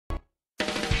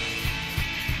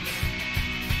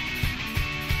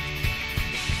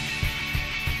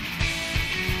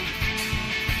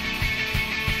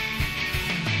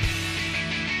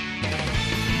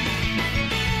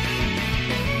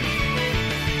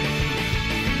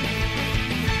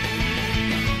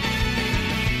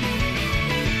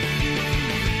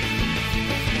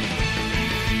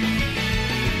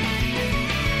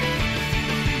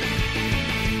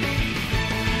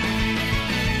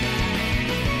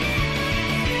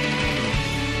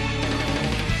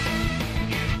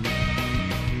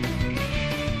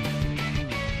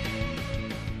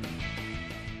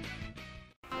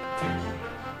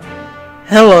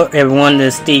Hello everyone,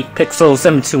 this is Steve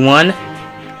Pixel721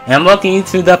 and welcome you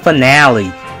to the finale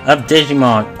of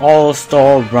Digimon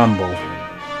All-Star Rumble.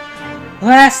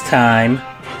 Last time,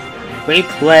 we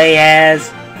play as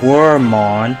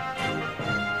Gabumon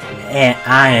and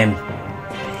I am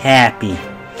happy.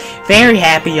 Very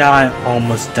happy I'm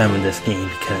almost done with this game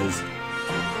because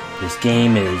this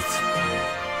game is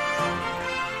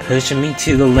pushing me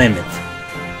to the limit.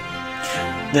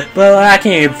 But I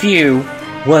can review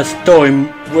what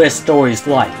story's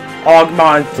like.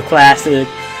 Agumon's the classic.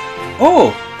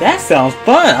 Oh, that sounds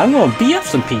fun. I'm gonna beat up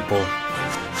some people.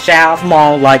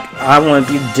 Gabumon, like I wanna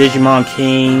be the Digimon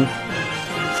King.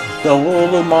 The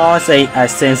Gabumon say I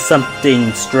sense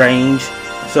something strange,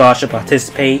 so I should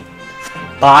participate.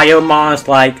 Biomon's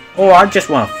like, oh, I just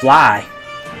wanna fly.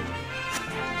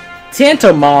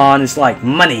 Tentomon is like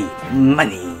money.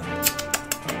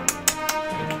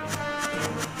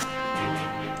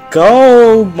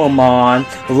 Gabumon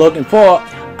looking for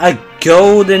a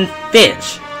golden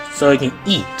fish so he can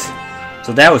eat.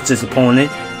 So that was disappointing.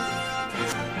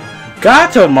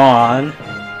 Gatomon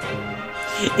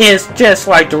is just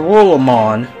like the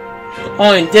Rulermon.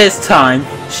 Only this time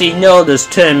she knew this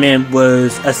tournament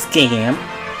was a scam.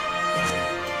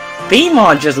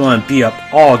 Bmon just wanna beat up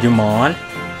Agumon.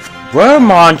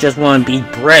 Wormmon just wanna be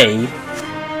brave.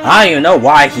 I don't even know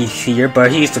why he's here,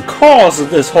 but he's the cause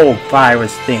of this whole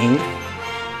virus thing.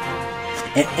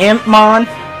 And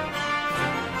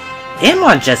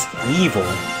Impmon just evil.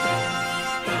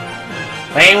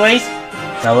 But anyways,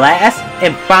 the last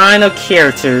and final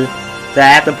character that I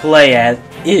have to play as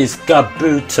is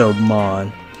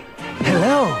Gabumon.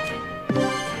 Hello.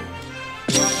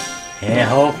 And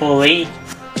hopefully,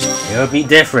 it'll be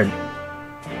different.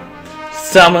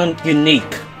 Someone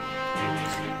unique.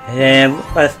 And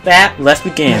with that, let's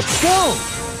begin. Let's go!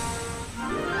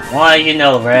 Well, you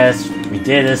know, Rez, we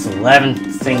did this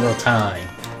 11th single time.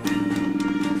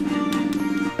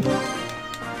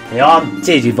 They all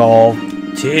digivolve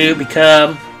to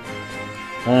become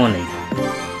horny.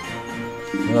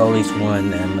 Well, at least one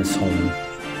of them is home.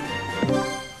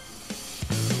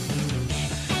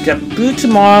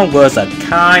 Gabumon was a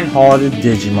kind-hearted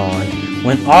Digimon.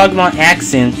 When Agumon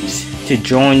asked him to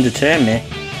join the tournament,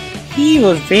 he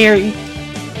was very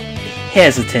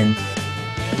hesitant.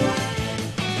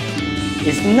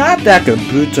 It's not that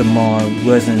Gabumon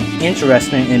wasn't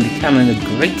interested in becoming the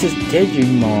greatest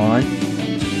Digimon.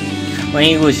 When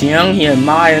he was young, he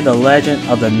admired the legend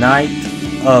of the Knight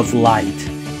of Light,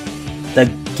 the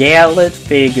gallant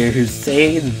figure who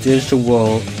saved the digital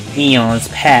world eons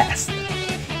past.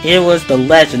 It was the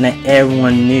legend that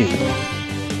everyone knew.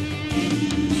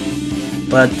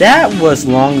 But that was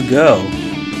long ago.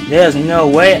 There's no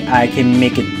way I can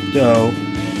make it though.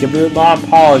 Gabumon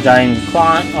apologized and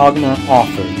declined Agumon's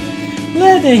offer.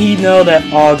 Letting he know that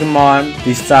Agumon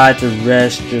decided to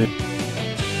register.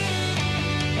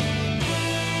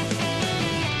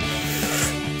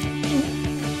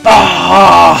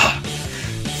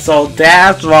 So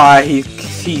that's why he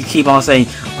keep on saying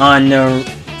unknown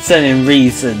certain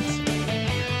reasons.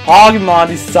 Agumon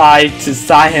decided to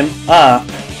sign him up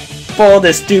for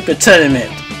this stupid tournament.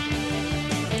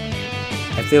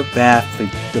 I feel bad for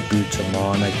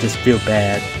Gabumon, I just feel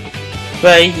bad.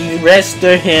 But he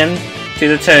registered him to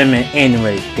the tournament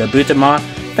anyway. Gabumon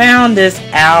found this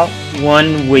out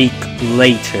 1 week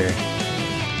later.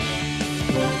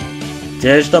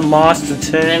 There's the Monster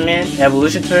Tournament,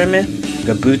 Evolution Tournament,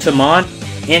 Gabumon,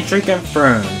 entry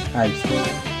confirmed. I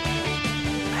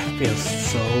feel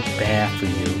so bad for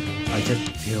you. I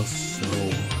just feel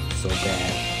so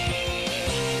bad.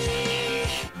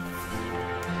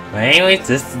 But anyways,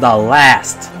 this is the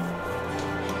last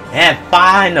and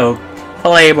final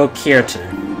playable character,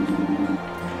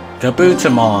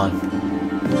 Gabumon.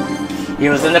 He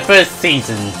was in the first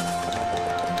season.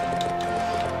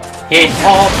 He's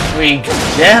all three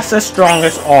just as strong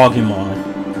as Agumon.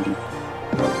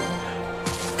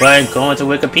 But going to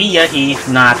Wikipedia, he's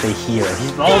not the hero.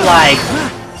 He's more like,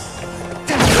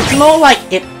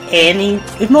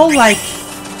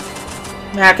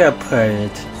 how can I put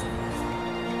it?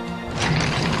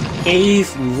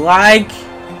 He's like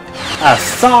a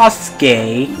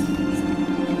Sasuke,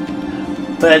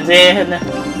 but then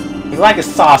he's like a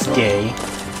Sasuke.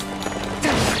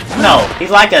 No, he's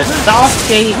like a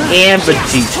Sasuke and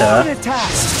Vegeta,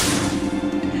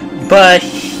 but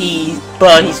he's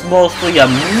mostly a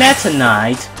Meta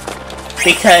Knight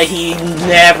because he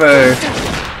never.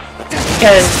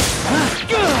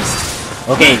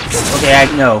 Okay, I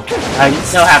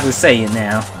know how to say it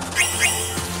now.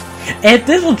 If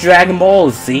this was Dragon Ball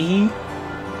Z,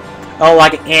 or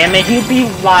like anime, he'd be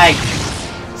like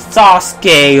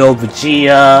Sasuke or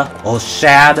Vegeta or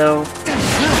Shadow,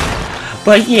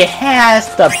 but it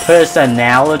has the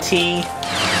personality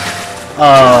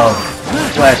of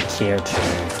what character?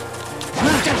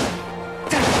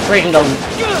 Bring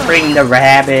the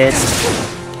rabbit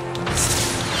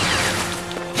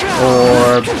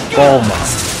or Bulma.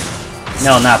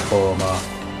 No, not Bulma.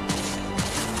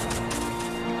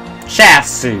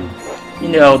 Shafsu. You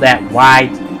know, that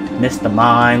white Mr.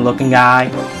 Mind looking guy?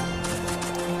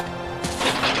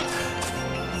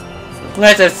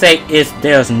 Let's just say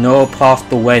there's no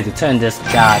possible way to turn this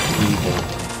guy evil.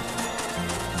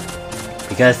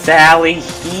 Because sadly,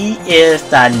 he is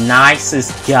the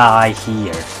nicest guy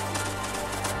here.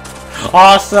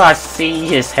 Also, I see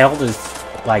his health is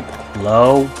like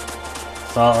low,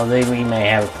 so I think we may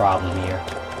have a problem here.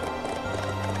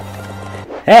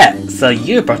 Heck, so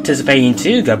you're participating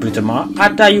too, Gabumon. I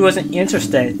thought you wasn't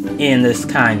interested in this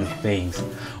kind of things.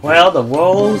 Well, the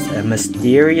world's a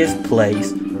mysterious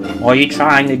place. Are you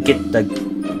trying to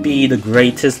be the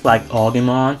greatest like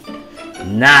Gabumon?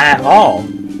 Not at all.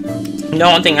 The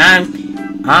only thing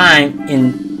I'm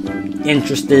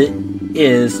interested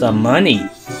is the money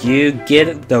you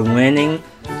get the winning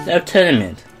the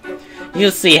tournament. You'll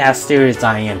see how serious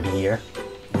I am here.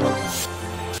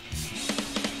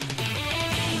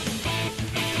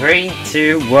 3,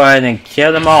 2, 1, and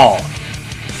kill them all.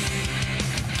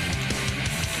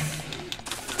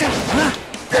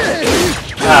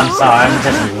 I'm sorry, I'm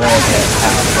just a little bit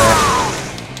powerful.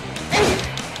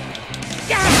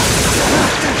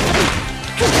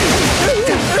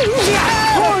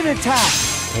 Horn attack!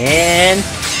 And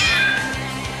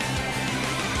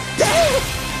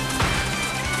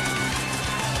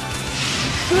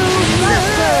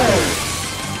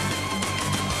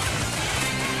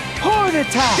Horn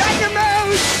attack! Digimon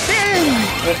spin!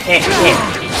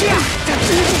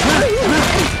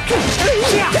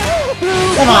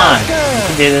 Come on! You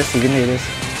can do this, you can do this.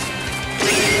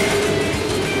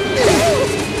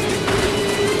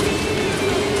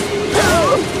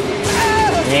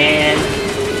 And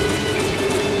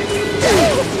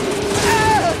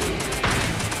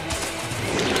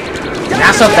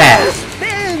not so fast.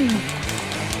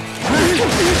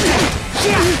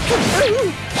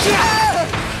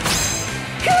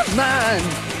 Come on!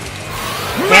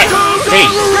 Hey.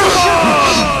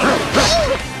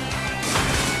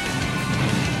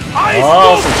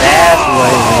 Oh, so that's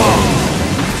what it is.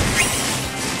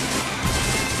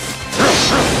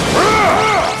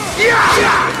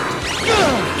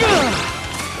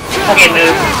 Okay,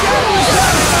 move.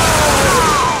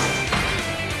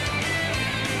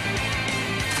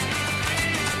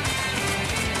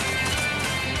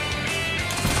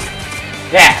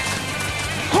 Yeah.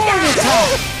 Horn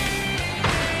attack!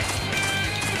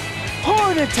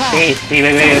 Horn attack!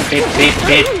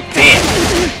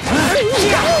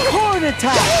 Horn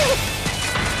attack!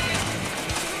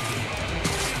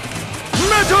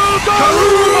 Metal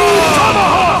Gabumon!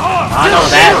 I know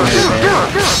that move.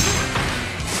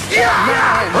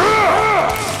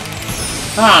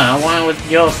 I wonder what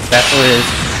your special is.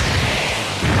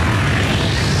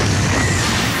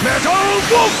 Metal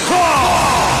Gabumon!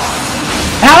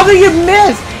 How did you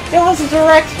miss? It was a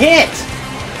direct hit.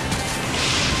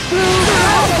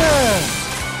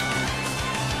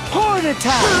 Horn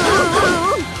attack!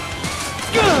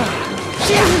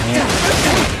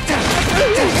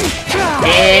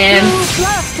 And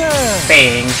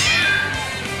bang.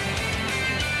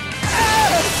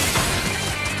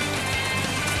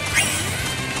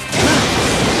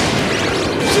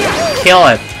 Kill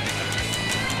it.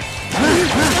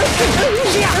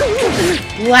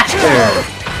 Blaster.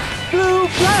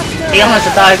 He almost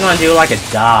thought he was gonna do like a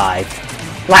dive.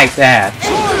 Like that.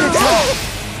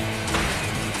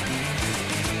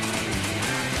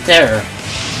 There.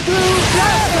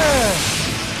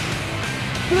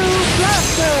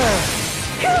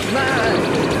 Come on!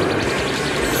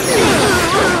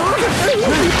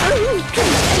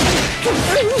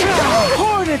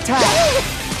 Horn attack!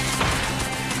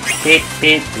 Hit.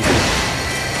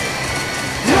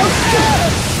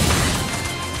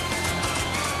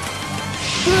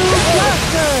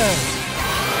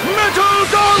 Metal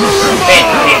Gabumon!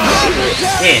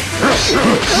 Hit.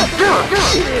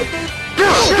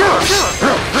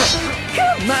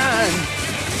 Come on!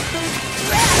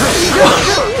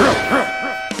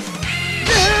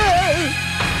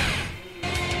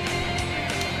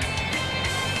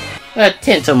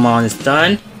 Tentomon is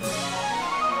done.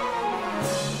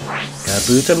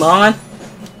 Gabumon.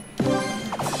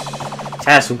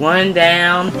 That's one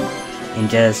down. And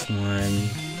just 1,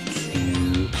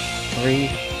 2, 3,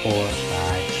 4,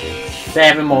 5, 6,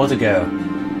 7 more to go.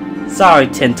 Sorry,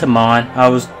 Tentamon.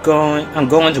 I'm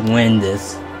going to win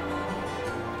this.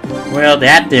 Well,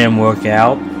 that didn't work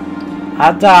out.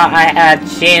 I thought I had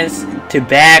a chance to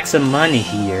bag some money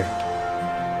here.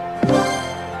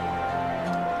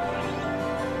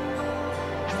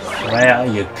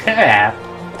 Well, you could have.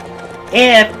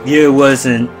 If you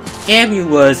wasn't.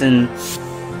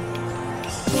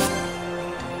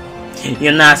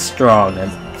 You're not strong.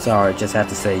 I'm sorry, just have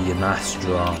to say you're not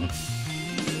strong.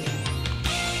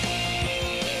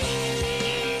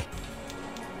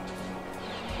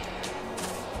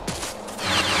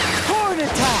 Horn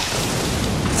attack!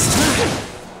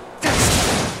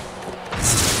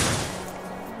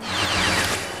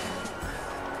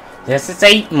 This is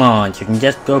 8-Mon. You can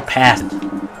just go past it.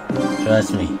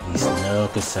 Trust me, he's no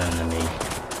concern to me.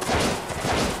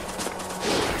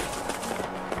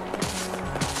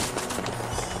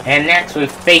 And next we're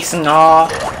facing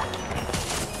off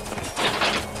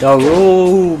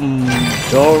Gabumon.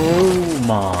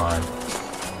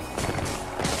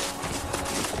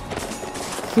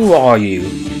 Who are you?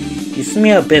 You seem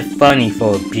a bit funny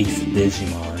for a beast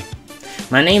Digimon.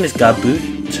 My name is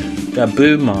Gabumon.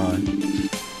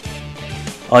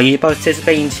 Are you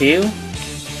participating too?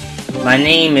 My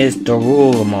name is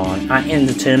Gabumon. I am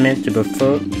determined to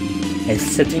perform a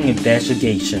sitting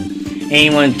investigation.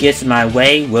 Anyone who gets in my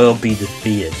way will be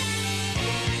defeated.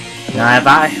 Now if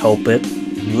I help it,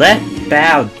 let's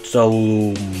bow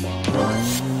Gabumon.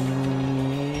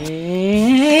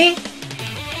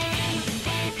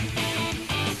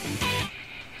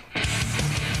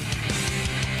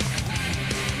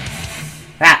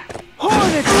 Ah!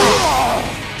 Horn attack!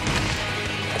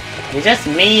 It's just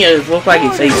me, or it looks like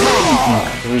it's a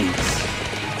increase.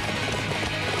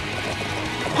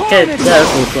 It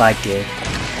does look like it.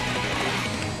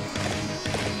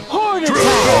 Horn A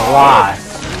attack! lot.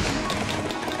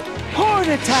 Horn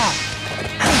attack!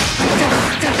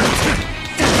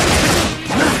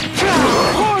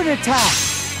 Horn attack!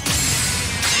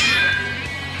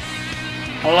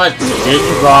 Unless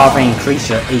Digivolve and increase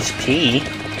your HP.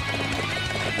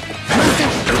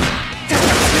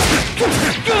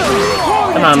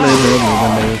 Come on,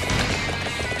 move.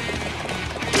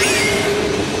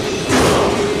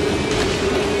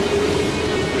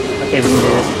 Okay, we can do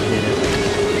this.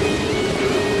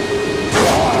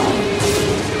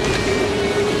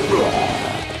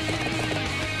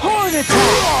 Horn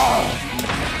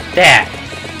attack! That.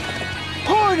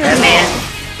 Horn That attack! man.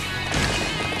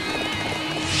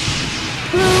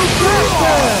 Blue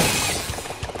blaster!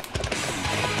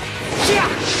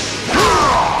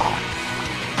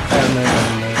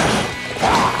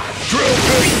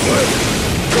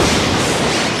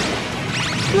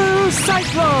 Blue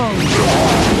cyclone!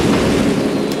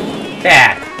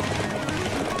 Attack.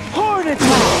 Horn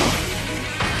attack!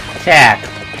 Attack.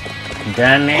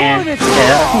 Done, man. Horn Yeah, attack.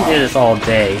 I can do this all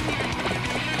day.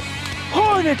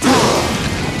 Horn attack!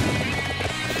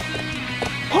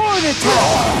 Horn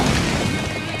attack!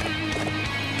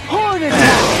 Horn attack!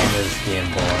 Man, this is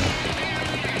getting boring.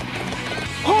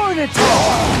 Horn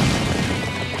attack!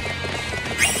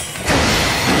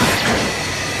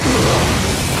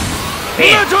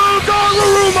 Bam. Metal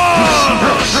Gabumon!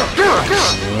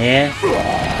 Yeah.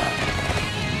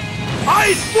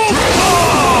 Ice Wolf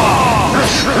Paw!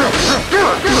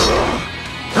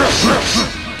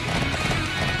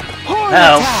 Horn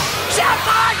Oh. attack!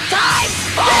 Shepard time!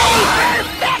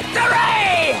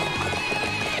 Victory!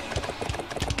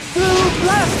 Blue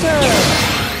blaster!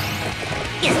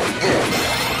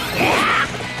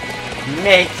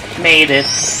 Made it.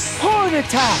 Horn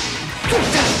attack!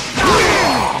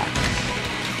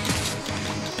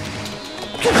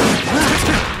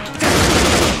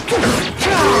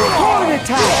 Horn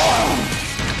attack!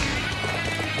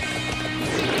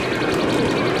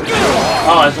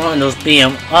 Oh, it's one of those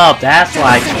beam up. That's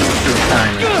why I can't shoot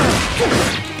timing.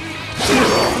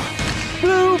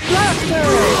 Blue blaster!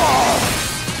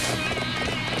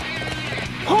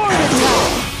 Horn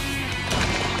attack!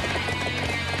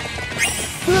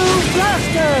 Blue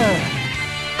blaster!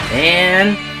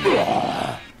 And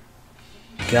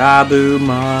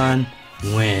Gabumon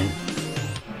win.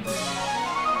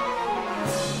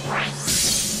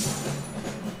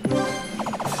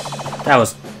 That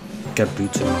was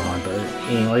Gabumon, but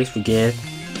anyways, forget.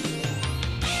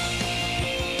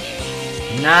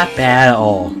 Not bad at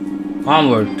all.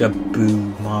 Onward,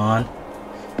 Gabumon.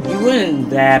 You weren't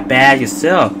that bad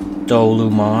yourself,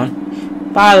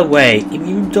 Dolumon. By the way, if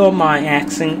you don't mind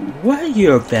asking, what are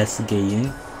you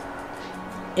investigating?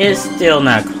 It's still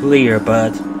not clear,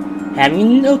 but have you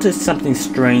noticed something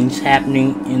strange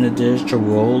happening in the digital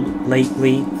world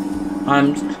lately?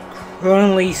 I'm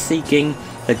currently seeking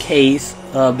the case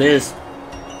of this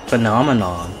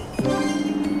phenomenon.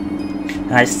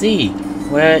 I see.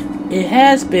 Well, it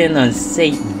has been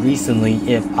unsafe recently.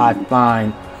 If I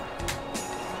find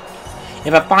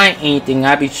anything,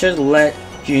 I'll be sure to let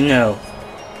you know.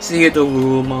 See you,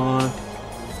 Gabumon.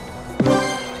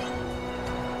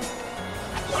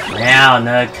 Now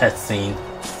another cutscene.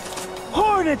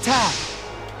 Horn attack!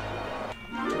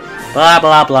 Blah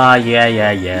blah blah,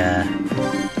 yeah.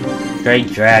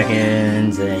 Great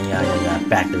dragons and yeah.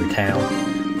 Factory town.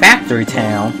 Factory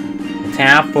town? A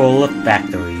town full of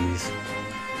factories.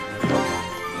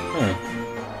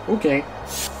 Okay.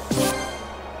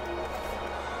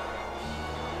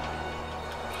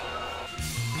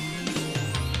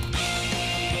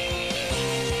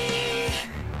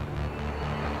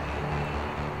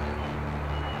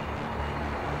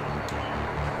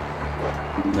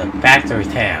 The factory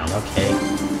town, okay.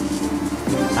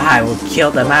 I will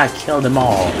kill them, I'll kill them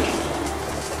all.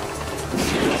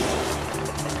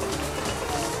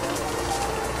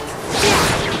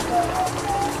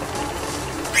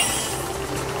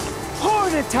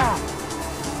 Horn attack!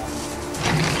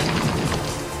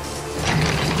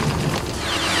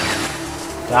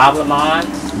 Gabumon,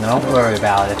 don't worry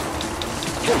about it.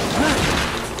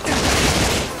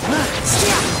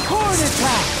 Horn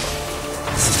attack!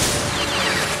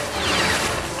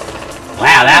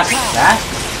 Wow, that.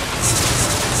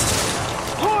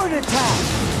 Horn attack!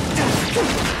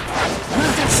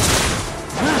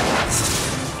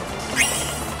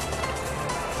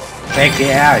 Take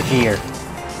it out of here.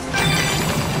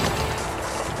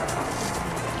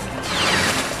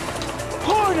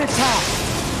 Horn attack!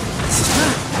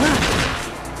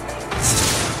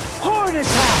 Horn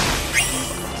attack!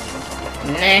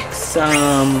 Next,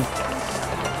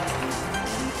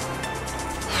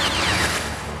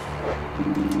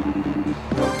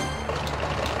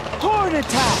 Horn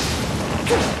attack!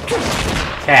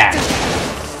 cat.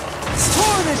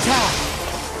 Horn attack!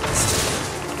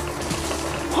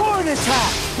 Horn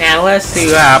attack! Now let's see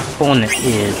who our opponent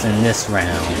is in this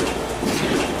round.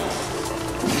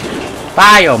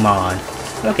 Biomon.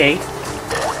 Okay.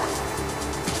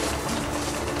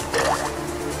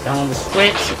 On the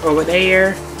switch over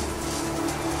there.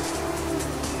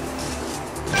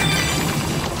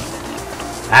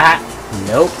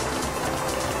 Nope.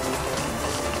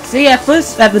 See, at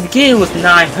first, at the beginning it was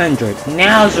 900.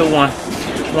 Now it's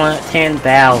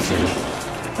 10,000.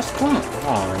 What's going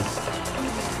on?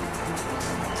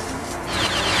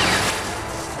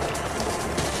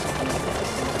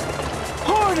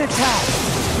 Horn attack!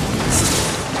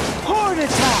 Horn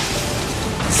attack!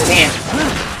 Damn.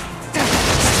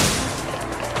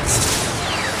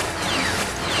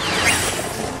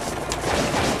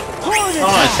 Horn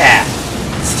Horn attack! attack.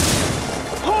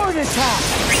 Horn attack!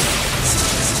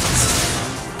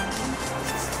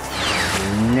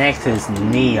 Next is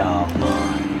Neomon.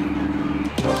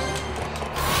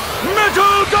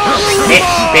 Metal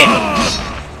Bit.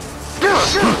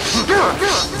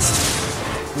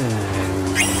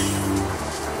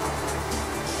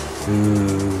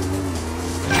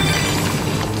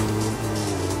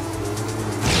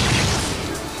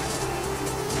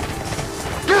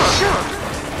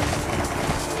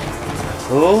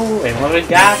 Oh, and what we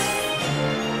got?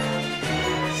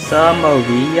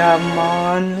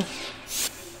 Samariamon.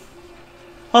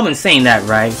 Hope I'm saying that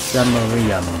right.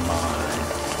 Samariamon.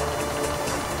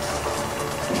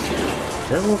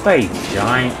 This looks like a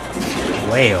giant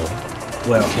whale.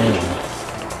 Well,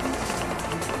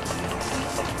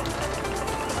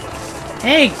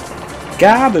 Hey,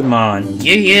 Gabumon,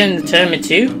 you here in the tournament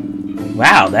too?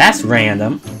 Wow, that's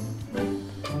random.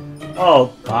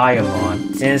 Oh,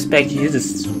 Biomon, didn't expect you to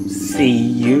see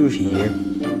you here.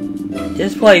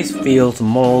 This place feels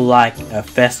more like a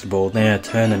festival than a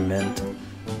tournament.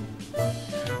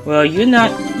 Well, you're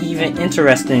not even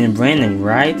interested in winning,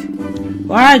 right?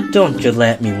 Why don't you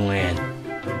let me win?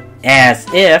 As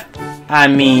if, I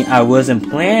mean, I wasn't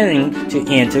planning to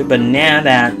enter, but now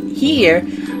that I'm here,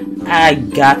 I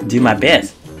got to do my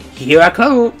best. Here I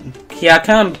come,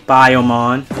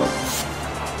 Biomon.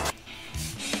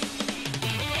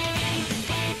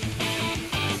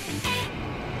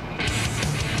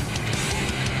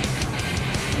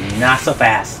 Not so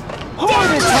fast.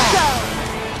 Horn attack!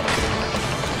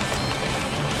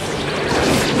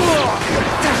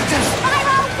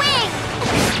 Spiral wing!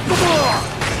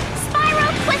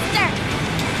 Spiral twister!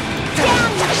 Down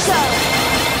you go!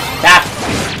 Stop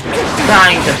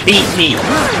trying to beat me.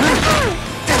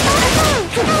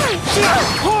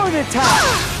 Horn attack!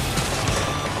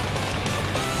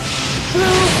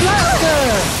 Blue blaster!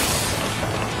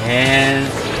 And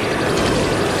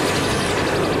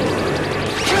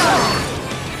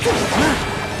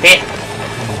Hit.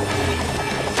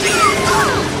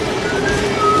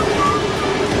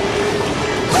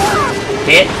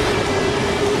 Hit.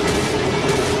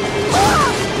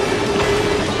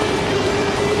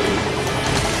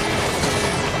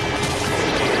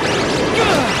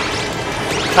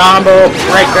 Combo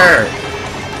breaker.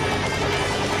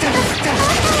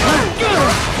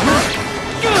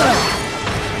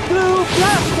 Blue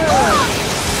blaster.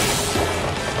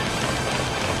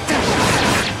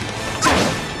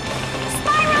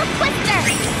 Spiral twister.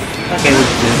 Okay, we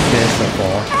did this so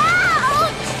far.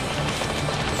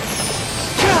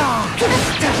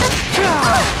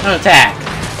 Attack.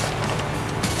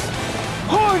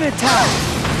 Horn attack.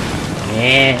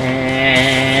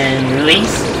 And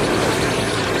release.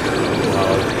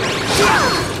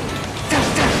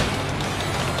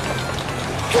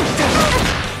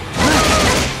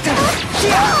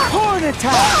 Horn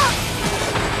attack.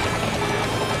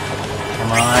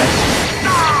 Come on.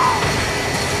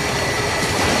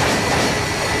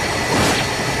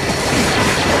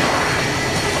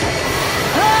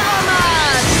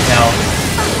 No.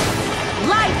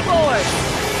 Life force.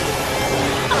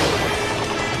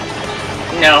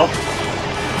 No.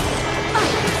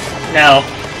 No.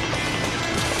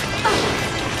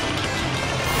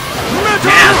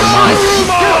 Now, come on.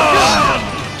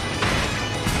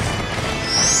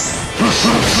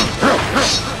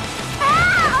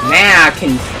 Now I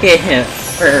can hit him.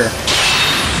 Her.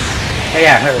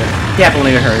 Yeah, her.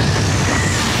 Definitely her.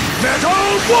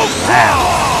 Wow.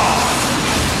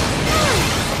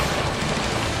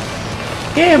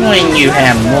 Yeah, when you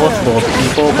have multiple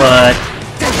people, but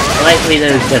likely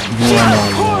there's just one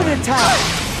on Horn one. attack.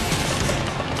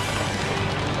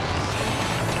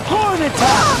 Horn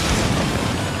attack.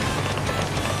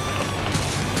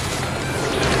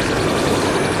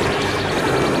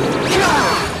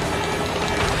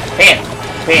 Bam!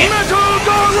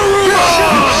 Bam!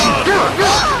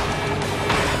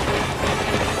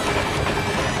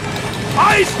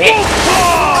 Ice Bam!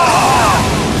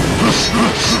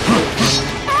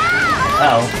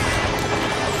 Uh-oh.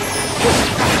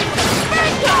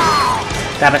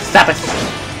 Stop it, stop it!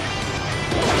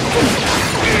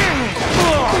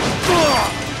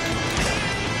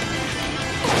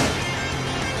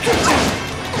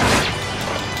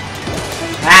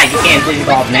 Ah, you can't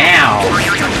Digivolve now!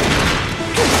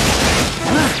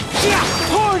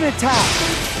 Horn attack.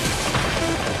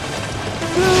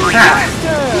 Blue Ah.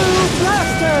 blaster. Blue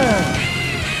blaster.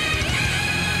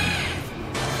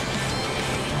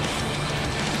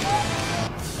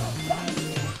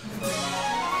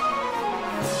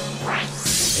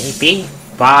 Maybe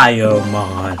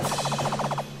Biomon.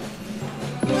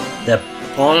 The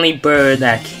only bird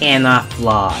that cannot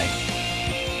fly.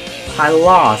 I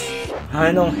lost.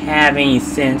 I don't have any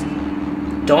sense.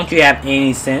 Don't you have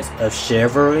any sense of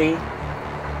chivalry?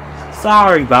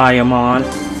 Sorry, Biomon.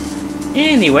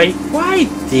 Anyway, why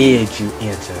did you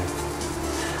enter?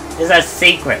 It's a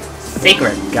secret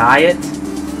guide.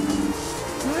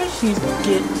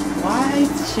 Why did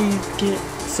she get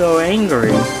so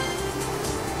angry?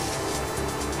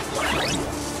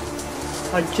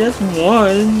 I just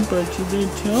won, but you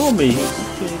didn't tell me.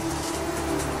 Okay.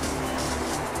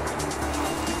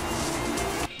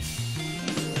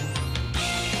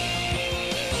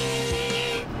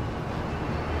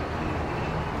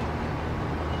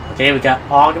 Okay, we got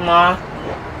Gabumon.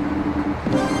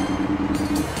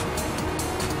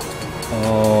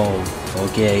 Oh,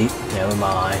 okay, never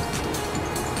mind.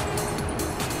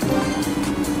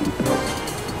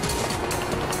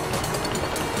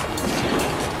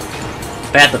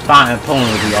 Bet the final opponent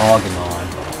will be Gabumon.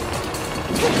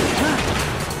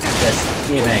 Just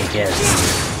give it a guess.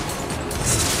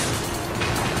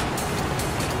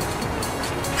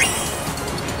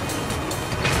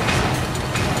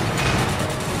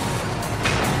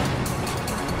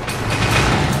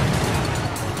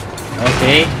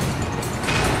 Okay.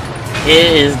 It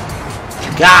is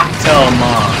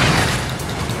Gabumon.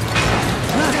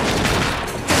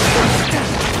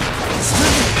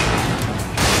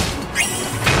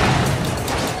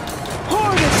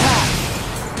 Horn attack.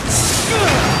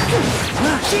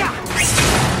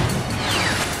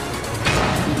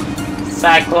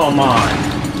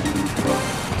 Cyclomon.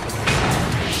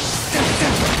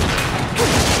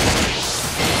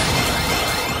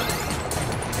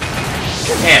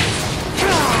 Bam.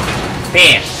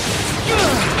 Bam.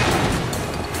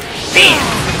 Bam.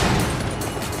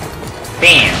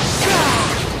 Bam.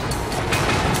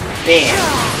 Bam.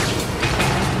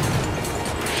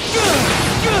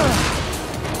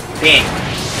 Bam.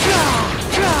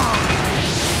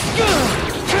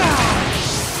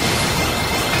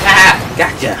 Ah,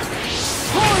 gotcha.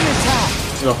 Horn attack.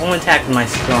 So the horn attack is my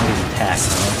strongest attack,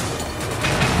 huh?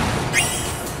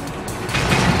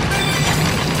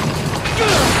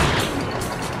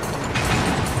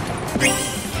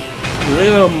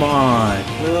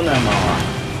 Lunamon.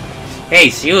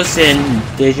 Hey, she was in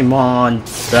Digimon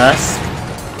Dusk,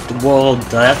 the World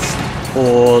Dusk,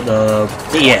 for the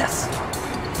DS.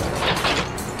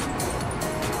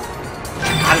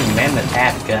 I remember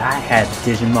that because I had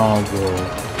Digimon World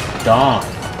Dawn.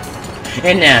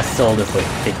 And then I sold it for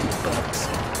 50 bucks.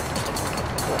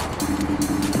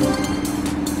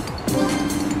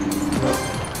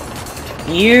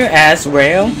 Here as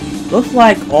well, looks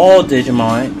like all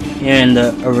Digimon in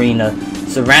the arena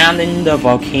surrounding the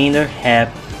volcano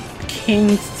have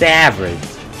become savage.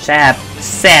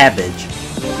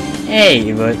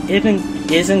 Hey, but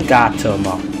isn't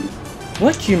Gatomon?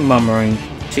 What you murmuring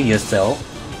to yourself?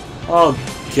 Oh,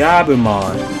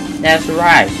 Gabumon, that's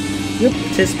right. You're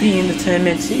participating in the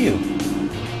tournament too.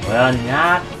 Well,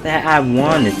 not that I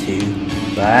wanted to,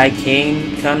 but I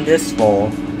come this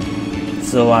far,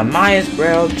 so I might as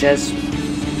well just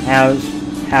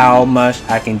how much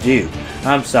I can do.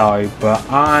 I'm sorry, but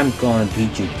I'm gonna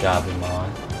beat you,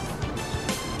 Gabumon.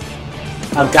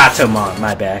 Oh, Gatomon,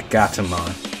 my bad,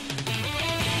 Gatomon.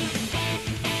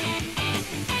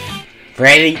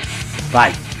 Ready?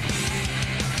 Fight.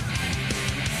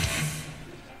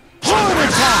 Horn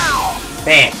attack!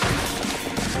 Bam!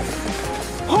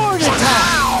 Horn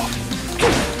attack!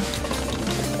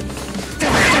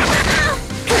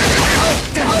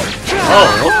 Oh,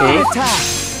 okay. Horn attack!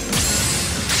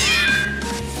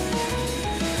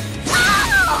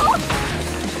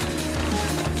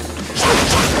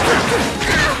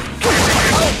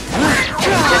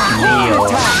 Neo.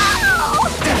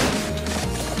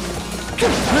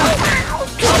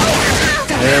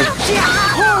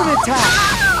 Horn attack!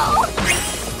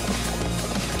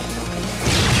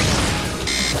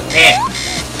 Bam!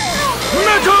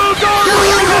 Metal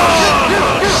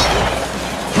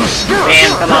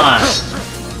Bam, come on!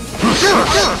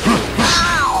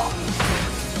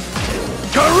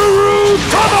 Garuru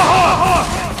Tomahawk!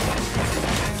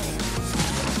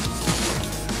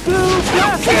 Blue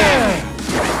Blaster!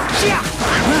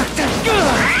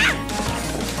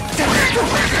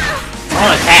 On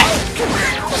attack!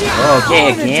 Okay,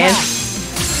 again.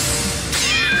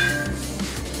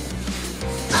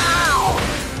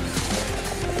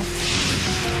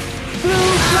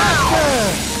 Blue Blaster!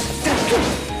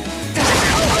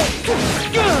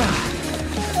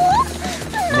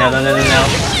 No.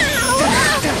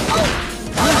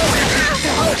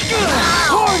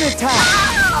 Horn attack!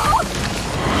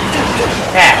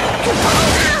 Attack!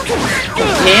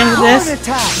 Again with Horn this?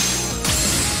 attack!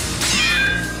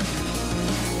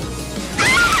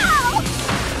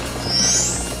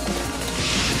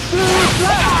 Blue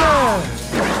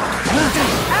Blaster!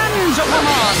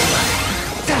 Digimon!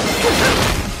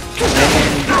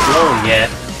 Oh, yeah.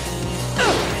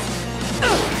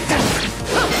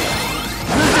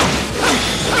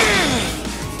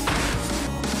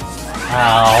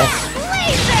 Ow.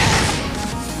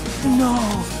 No!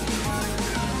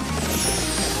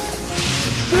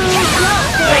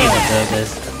 I ain't gonna do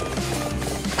this.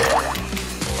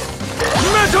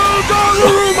 Metal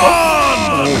Gabumon!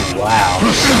 Oh, wow.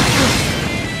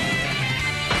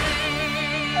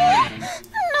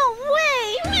 No way!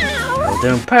 Meow. We're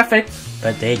doing perfect,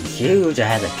 but they huge. I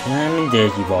had to come and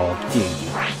Digiball, dude.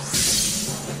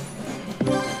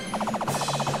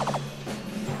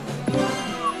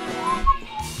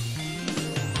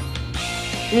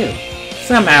 Ew,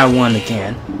 somehow I won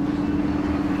again.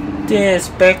 Didn't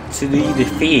expect to be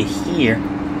defeated here.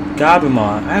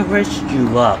 Gabumon, I wish you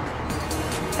luck.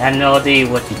 I have no idea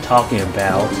what you're talking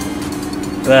about.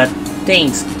 But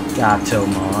thanks,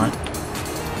 Gatomon.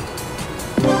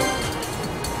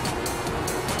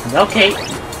 Okay,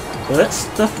 what's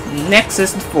the next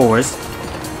is the forest.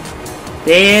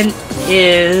 Then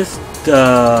is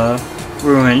the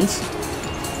ruins.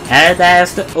 And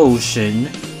that's the ocean.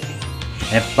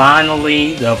 And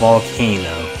finally, the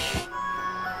volcano.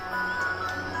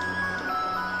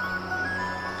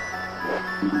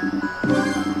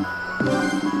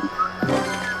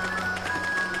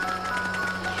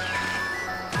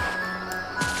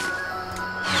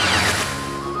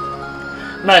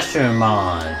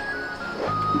 Mushroomon.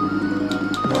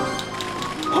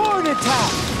 Horn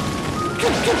attack!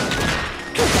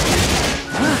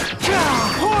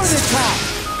 Horn attack!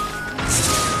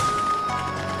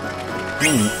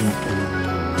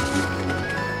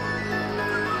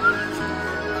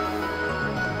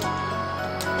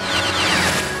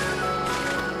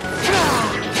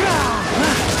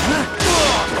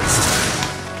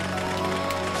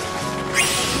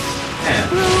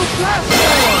 Blue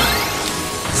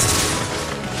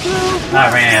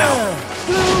Around.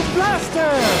 Blue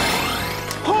blaster!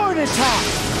 Horn attack!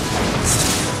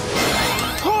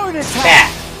 Horn attack!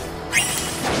 That.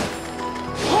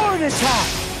 Horn attack!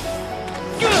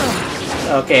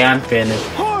 Okay, I'm finished.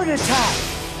 Horn attack!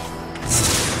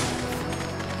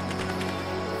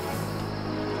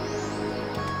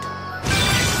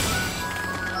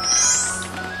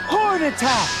 Horn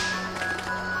attack!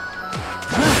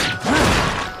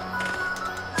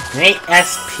 Need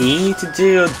SP to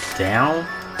do down?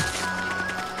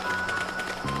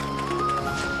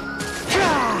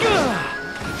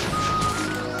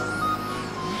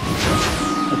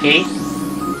 Okay.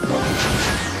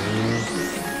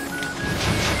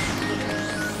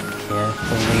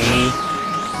 Carefully.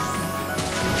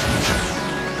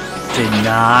 Do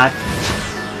not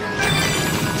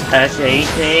touch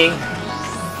anything.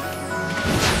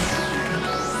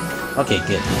 Okay,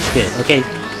 good. Good. Okay.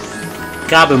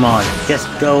 Gabumon, just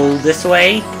go this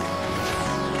way.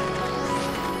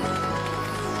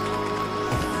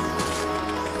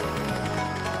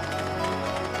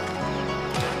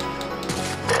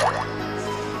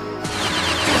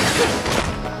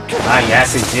 Ah, you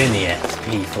actually do need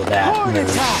XP for that Horn move.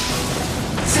 attack!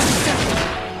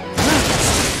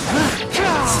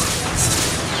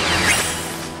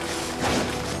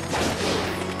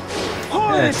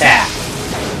 Horn attack!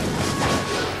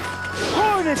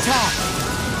 Horn attack!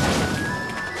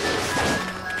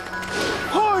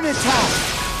 Horn attack!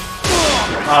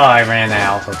 Oh, I ran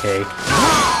out. Okay.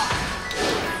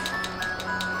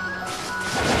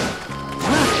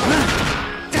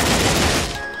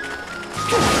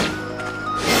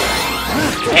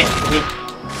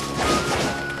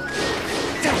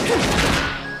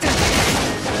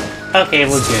 Okay,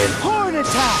 we're good. Horn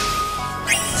attack!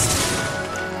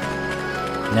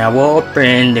 Now we'll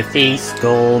open the face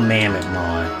gold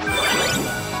Mammothmon.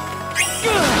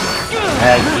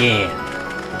 Again.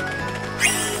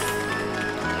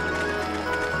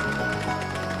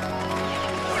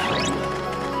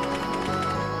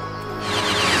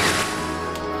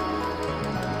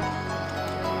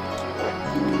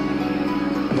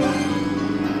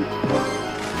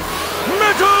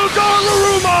 Metal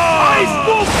Garurumon! Ice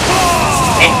Wolf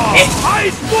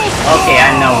Ice Wolf Okay, I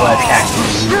know what attack to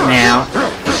use now.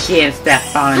 Can't step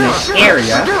on this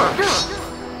area.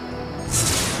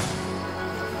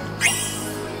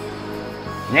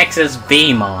 Next is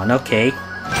Digimon, okay.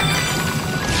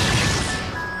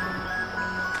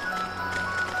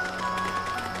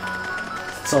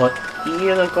 So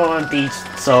either going to be,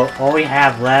 so all we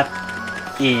have left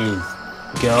is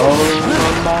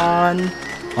Gabumon,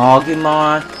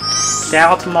 Agumon,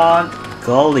 Shoutmon,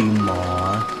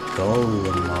 Golemon,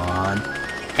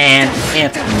 and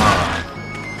Impmon.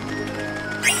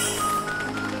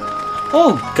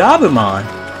 Oh, Gabumon!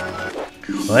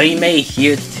 Well, you made it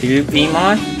here too,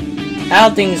 Digimon. How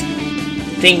things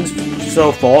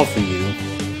so far for you?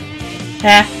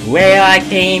 Well, I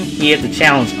came here to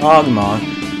challenge Agumon.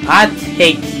 I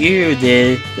take you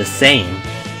the same.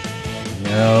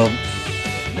 No,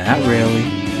 not really.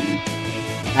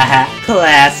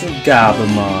 Classic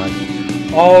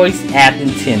Gabumon. Always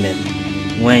acting timid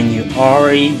when you're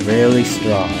already really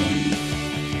strong.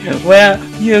 Well,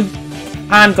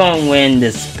 I'm gonna win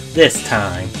this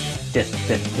time.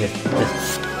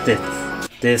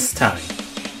 This time.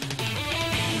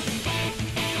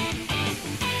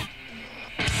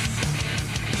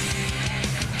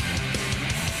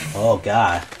 Oh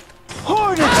God.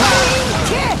 Horn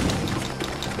attack!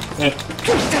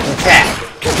 Attack!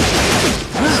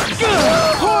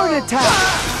 Horn attack!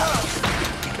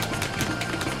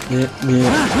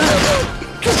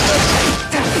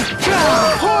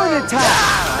 Horn attack!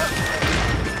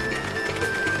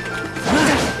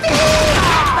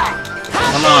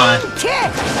 Come on.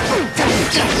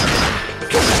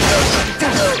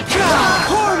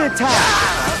 Horn attack!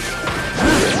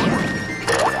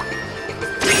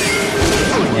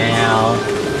 Now.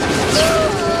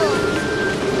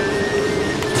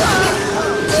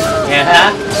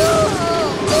 Yeah.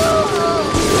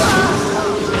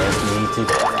 Just need to.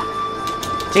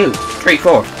 2, 3,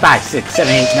 4, 5, 6,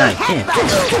 7, 8, 9, 10.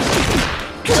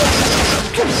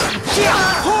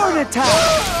 Horn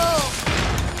attack!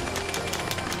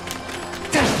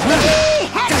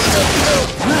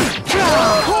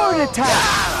 Horn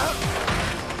attack!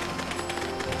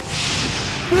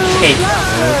 Okay.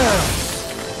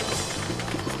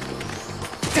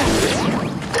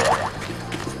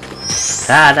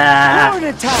 Ta-da! Horn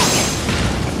attack!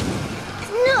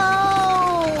 No!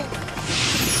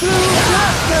 Blue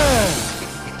blaster!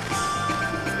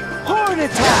 Horn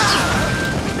attack!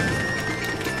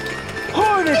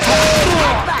 Horn attack!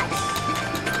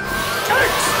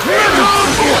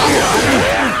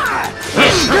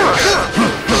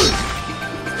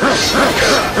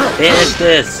 Finish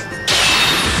this.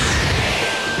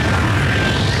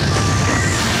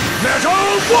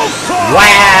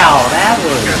 Wow, that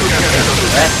was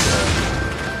impressive.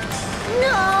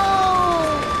 No!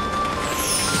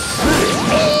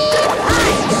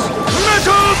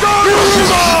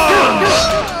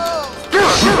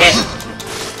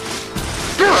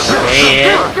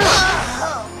 Yeah.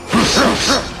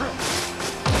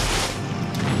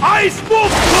 Ice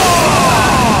Wolf!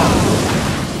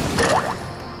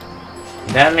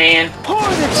 That man.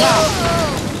 Horn attack!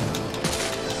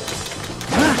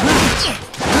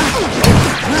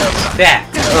 That.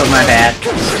 Oh, my bad.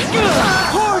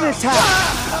 Horn attack!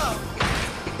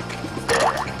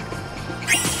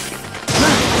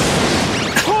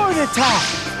 Horn attack!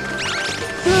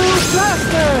 Blue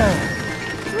blaster!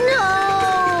 No!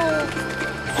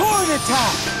 Horn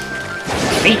attack!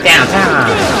 Beat down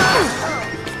time.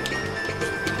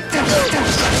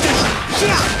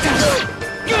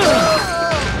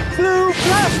 Blue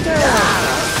blaster!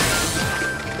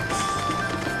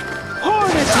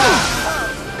 Horn attack!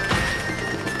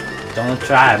 Don't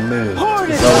try to move. Horn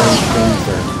It's attack! always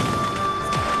loser.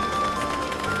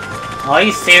 Are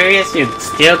you serious? You're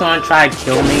still gonna try to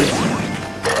kill me?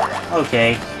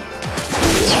 Okay.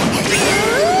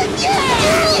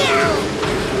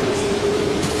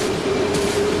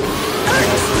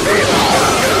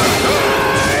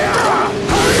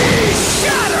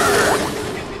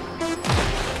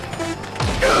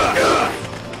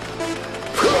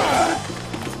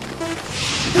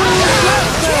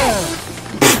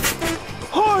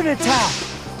 Horn attack!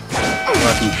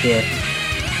 Lucky hit.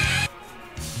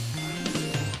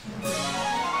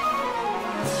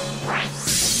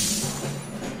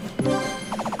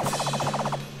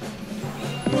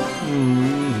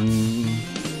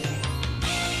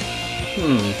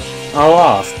 I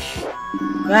lost.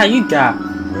 Wow, you got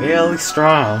really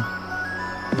strong.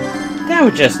 That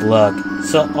was just luck.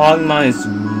 So Agumon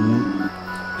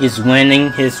is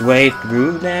winning his way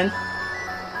through then?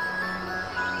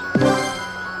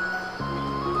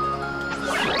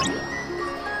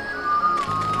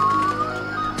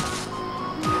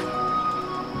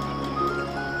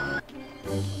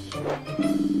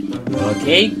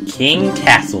 Okay, King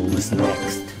Castle is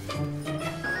next.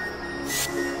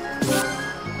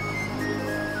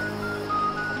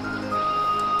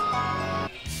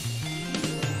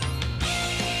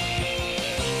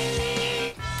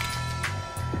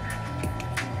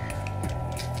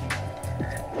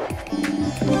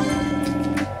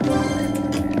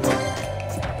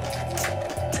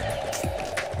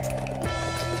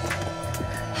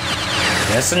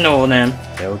 Just ignore them,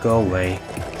 they'll go away.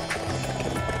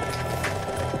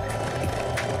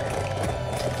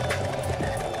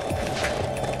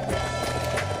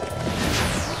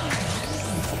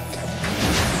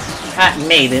 I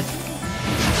made it.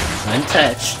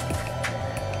 Untouched.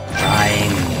 By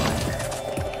anyone.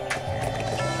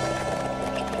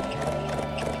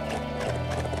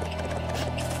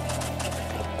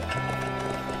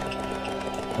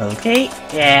 Okay,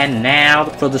 and now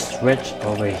for the switch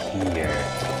over here.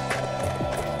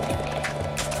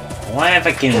 I wonder if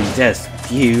I can just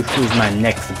view who my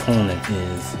next opponent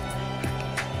is.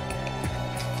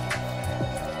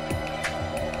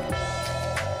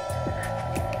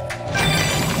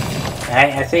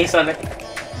 I see something.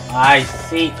 I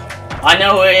see. I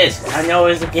know who it is. I know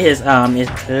who it is. It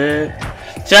could,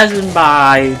 judging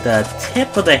by the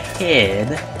tip of the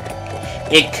head,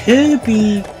 it could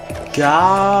be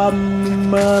Gabumon.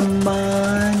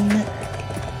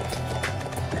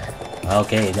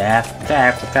 Okay, that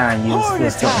fact we're kind of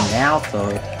useless something now, so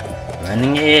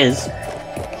running is.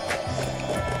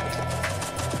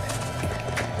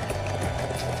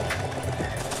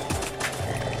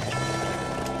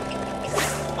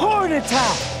 Horn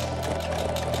attack!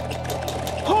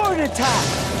 Horn attack!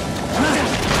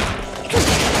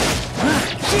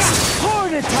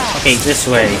 Horn attack! Okay, this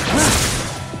way.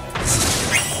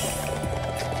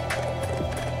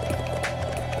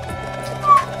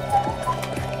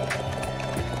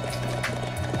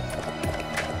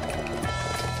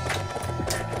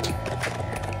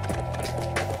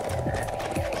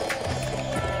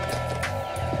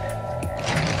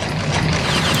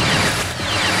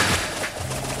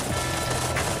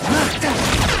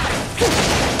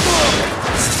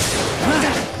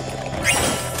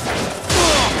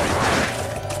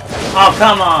 Oh,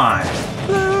 come on!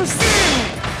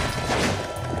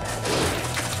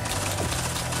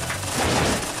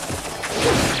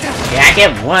 Can I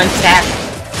get one tap?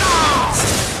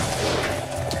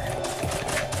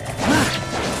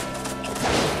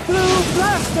 Blue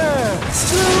blaster!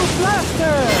 Blue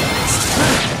blaster!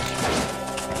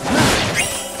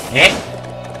 Eh?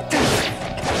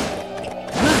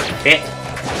 Hit.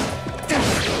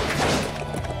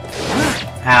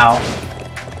 Ow.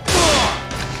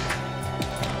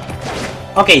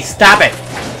 Okay, stop it!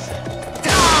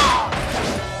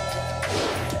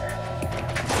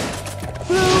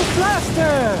 Blue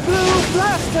blaster! Blue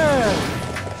blaster!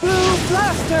 Blue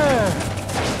blaster!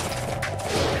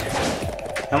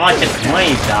 Come on, just one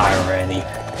you die already.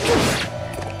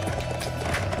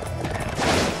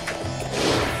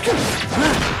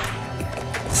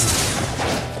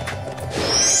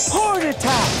 Horn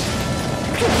attack!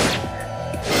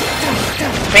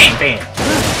 Bam, bam!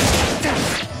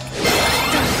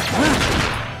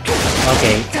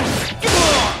 Okay.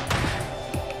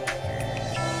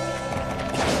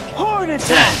 Horn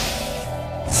attack!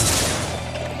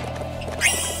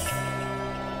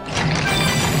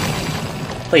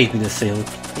 Please be the seal.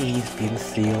 Please be the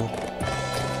seal.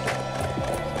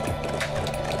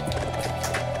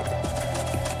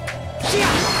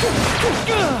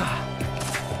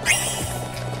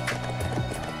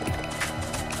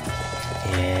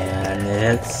 And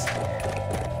it's...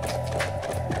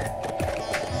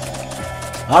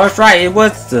 I was right, it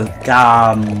was the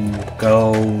Gabumon.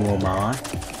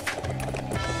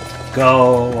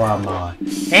 Gabumon.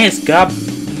 And it's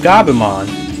Gabumon.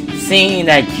 Seeing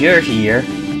that you're here,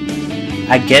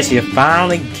 I guess you're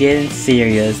finally getting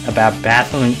serious about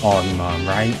battling Agumon,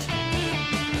 right?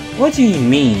 What do you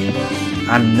mean,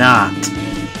 I'm not?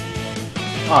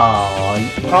 Oh,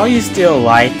 are you still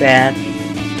like that?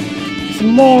 It's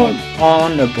more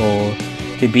honorable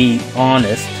to be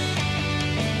honest.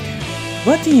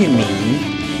 What do you mean?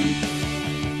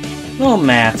 No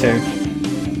matter.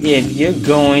 If you're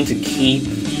going to keep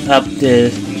up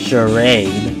this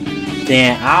charade,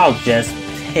 then I'll just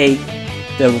take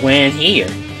the win here.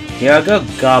 Here I go,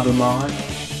 Gabumon.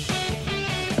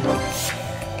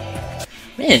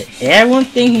 Man, everyone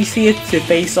think he's here to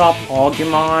face off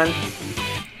Agumon?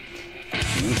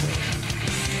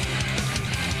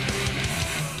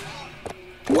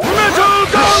 Metal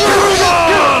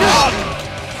Gabumon!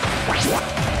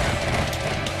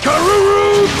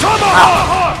 Karuru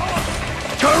Tomahawk!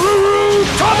 Karuru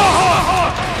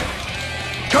Tomahawk!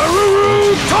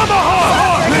 Karuru Tomahawk!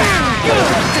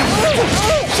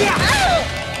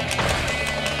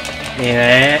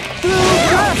 Yeah.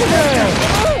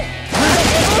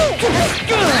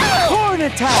 Horn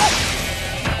attack!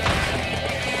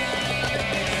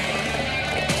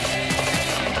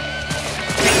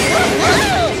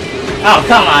 Oh,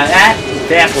 come on, that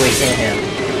definitely hit him.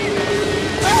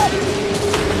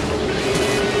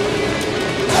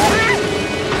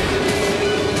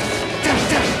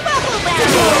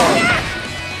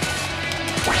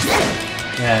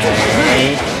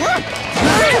 Okay.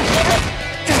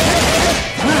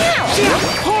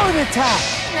 Horn attack!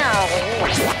 No.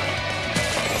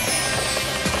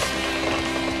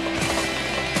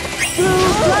 Blue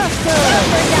blaster!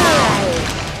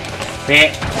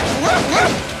 Hit.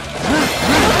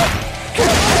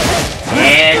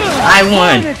 And I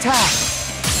won. Horn attack!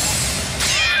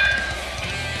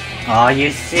 Are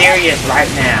you serious right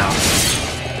now?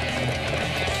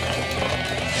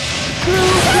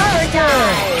 Blue blaster!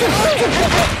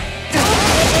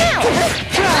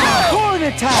 Horn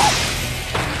attack!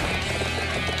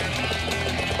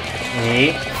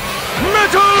 See?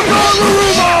 Metal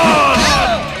Gabumon!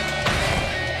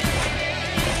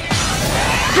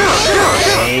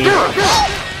 Okay.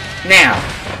 Now.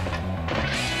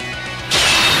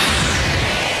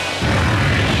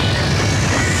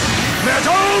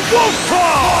 Metal Wolf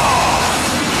Claw!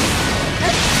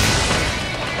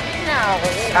 No.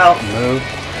 Help move.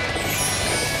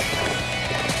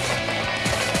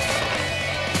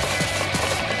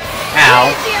 Ow.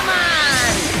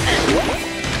 Digimon!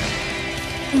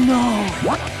 No!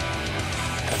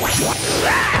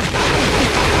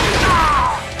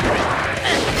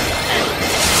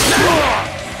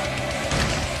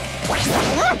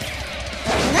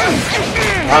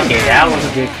 Okay, that was a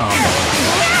good combo.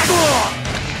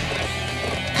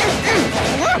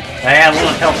 That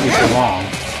won't help you for long.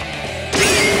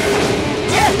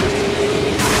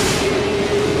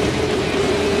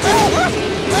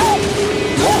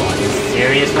 Are you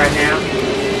serious right now?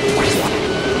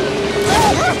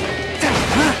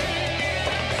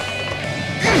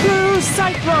 Blue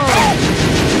cyclone!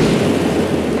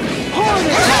 Horn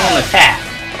attack! On attack.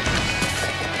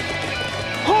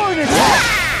 Horn attack!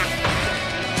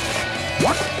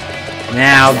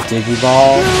 Now,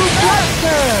 Digiball. Blue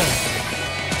blaster!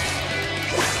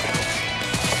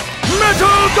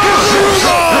 Metal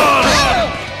Gabumon!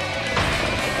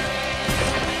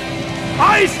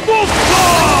 Ice Wolf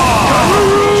Claw!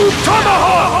 Karuru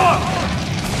Tomahawk!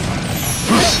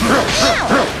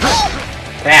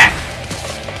 Back.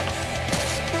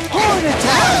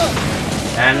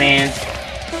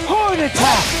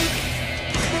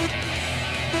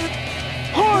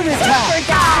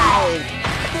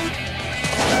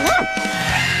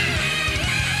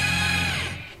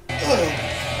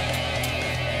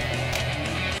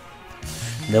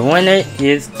 The winner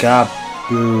is Gabumon.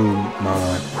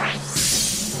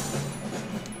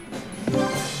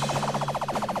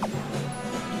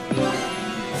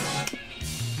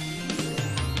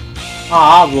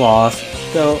 I've lost,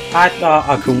 though I thought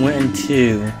I could win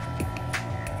too.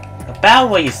 About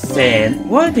what you said,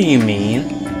 what do you mean?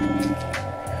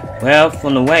 Well,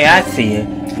 from the way I see it,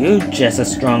 you're just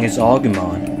as strong as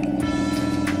Gabumon.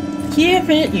 Give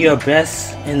it your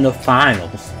best in the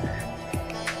finals.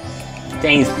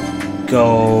 Thanks,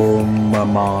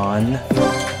 Gabumon.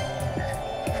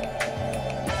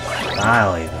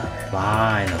 Finally, the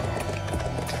final.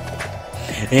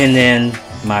 And then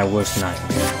my worst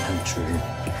nightmare come true.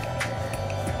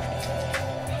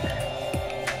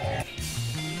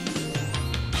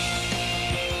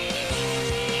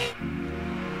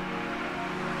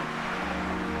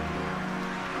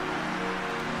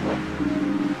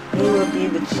 Who will be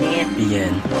the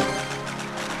champion?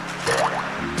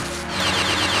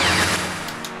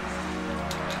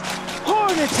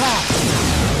 Horn attack!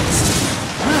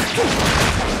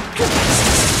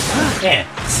 Yeah.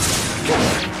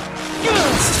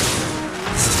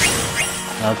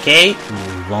 Okay,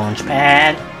 launch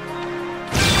pad.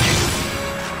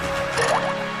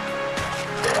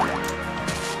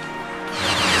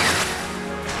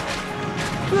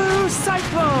 Blue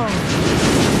cyclone!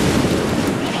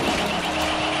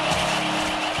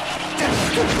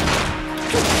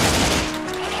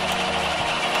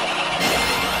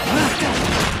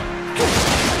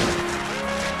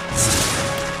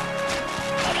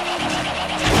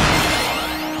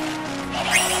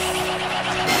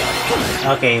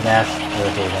 Okay, that's fine.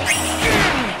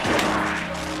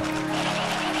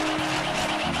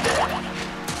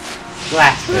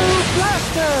 Blaster. Blue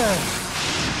blaster!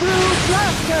 Blue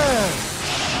blaster!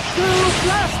 Blue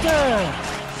blaster!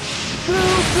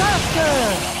 Blue blaster!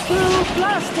 Blue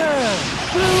blaster!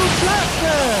 Blue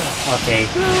blaster! Okay.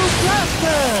 Blue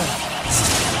blaster!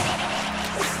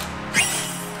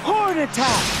 Horn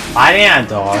attack! I didn't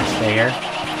dodge there.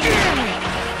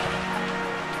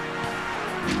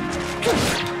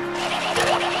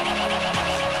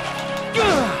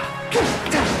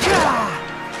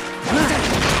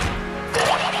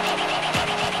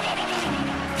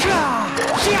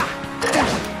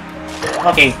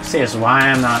 Okay, sis, why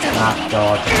am I not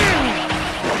dodging?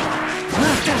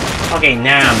 Okay,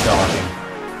 now I'm dodging.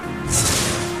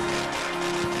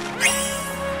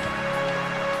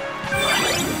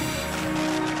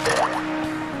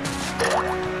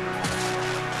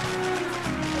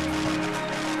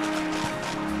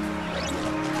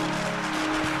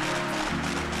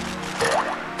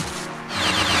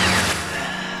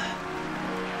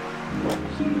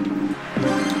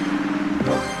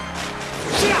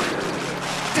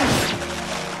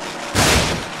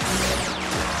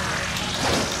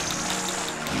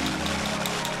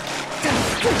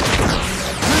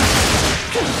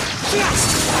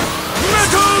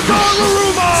 Metal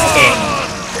Gabumon!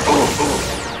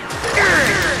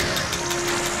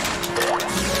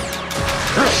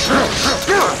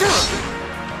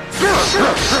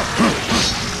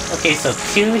 Okay, so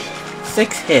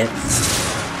 6 hits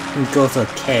and goes to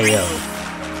KO.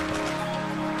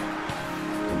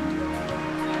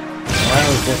 I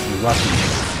was just lucky.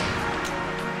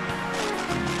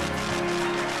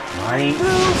 Mighty.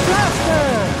 Blue blaster!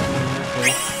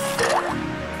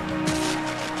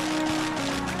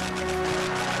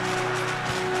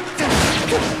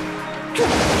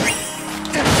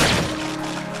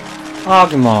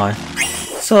 Agumon.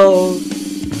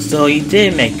 So you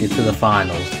did make it to the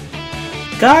finals.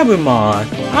 Gabumon,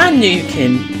 I knew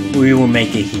we will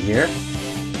make it here.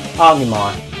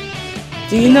 Agumon,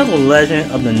 do you know the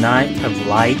legend of the Knight of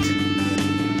Light?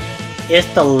 It's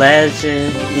the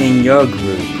legend in your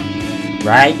group,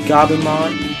 right,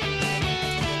 Gabumon?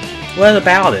 What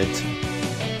about it?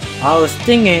 I was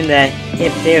thinking that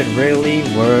if there really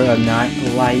were a Knight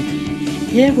of Light,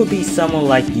 it would be someone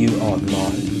like you,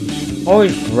 Agumon.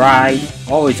 Always bright,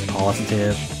 always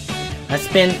positive. I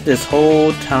spent this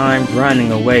whole time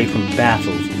running away from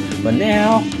battles, but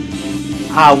now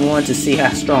I want to see how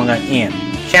strong I am.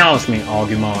 Challenge me,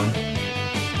 Agumon.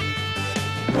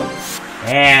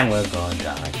 And we're gonna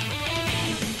die.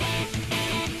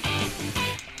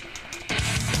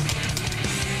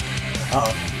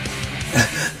 Uh-oh.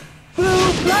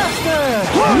 Blue blaster!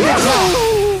 Horn attack!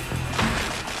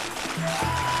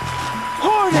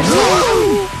 Horn attack!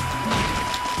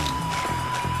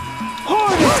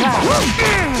 Horn attack!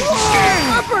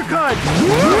 Uppercut!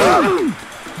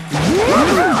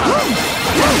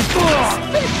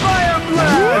 Fire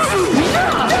blast!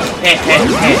 Hey, hey,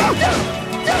 hey.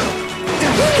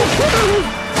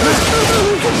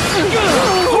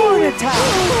 Horn attack! attack!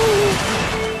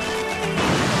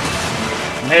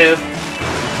 Move.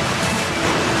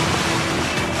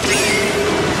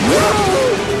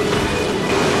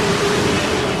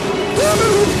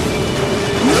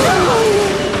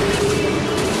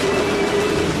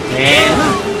 And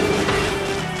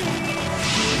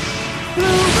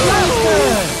Blue Blaster!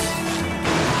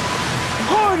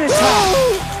 Horn attack!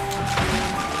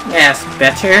 that's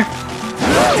better.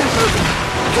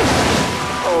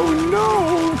 Oh no!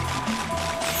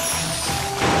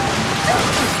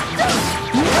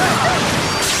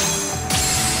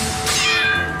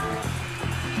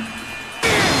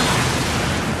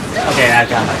 Okay, I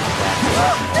got my back.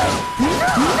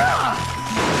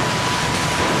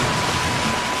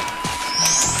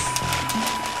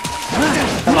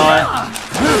 Come on.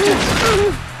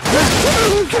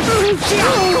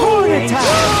 Horn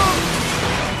attack!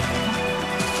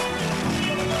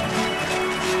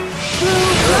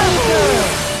 Blue Blaster!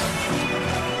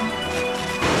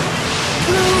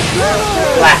 Blue Blaster!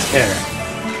 Blaster.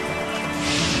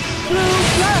 Blue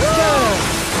Blaster!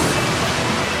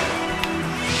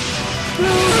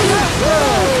 Blue Blaster!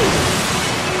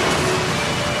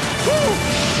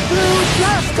 Blue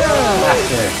Blaster!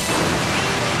 Blaster.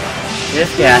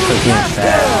 This guy's looking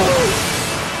fast.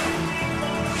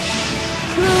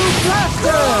 Blue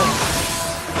Blaster!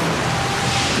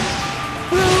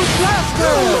 Blue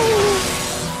Blaster!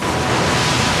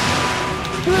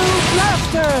 Blue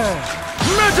Blaster!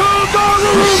 Metal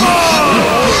Garuruma!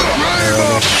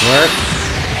 Work.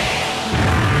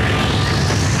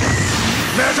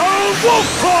 Metal Wolf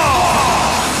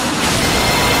Claw!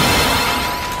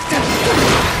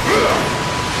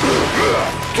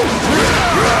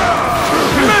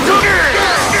 Metal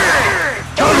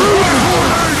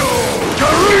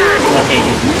Okay.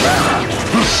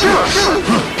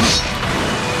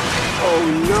 Oh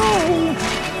no!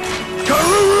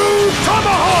 Garuru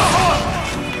Tomahawk!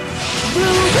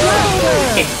 Blue Blaster!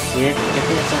 Okay. Yeah, get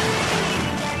this up.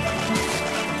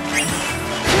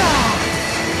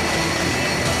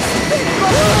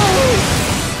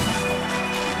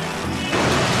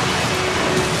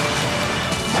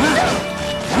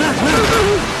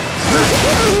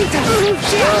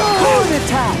 Horn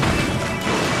attack!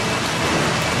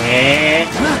 And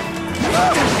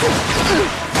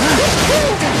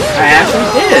I actually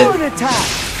did. Horn attack!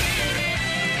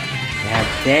 I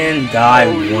then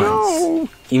died once. No!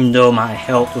 Even though my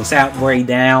health was out way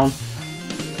down.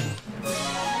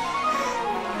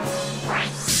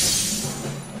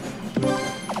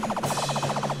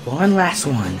 One last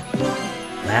one.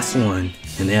 Last one.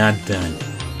 And then I'm done.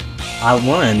 I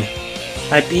won.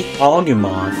 I beat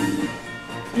Digimon.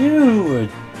 You were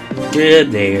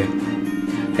good there.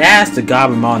 That's the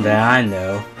Gabumon that I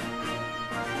know.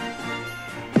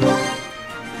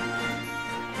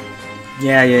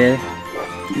 Yeah.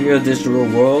 You're this real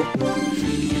world?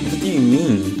 What do you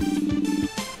mean?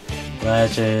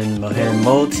 Legend,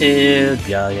 motive,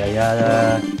 yada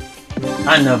yada.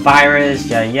 I'm the virus,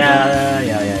 yada yada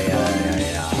yada.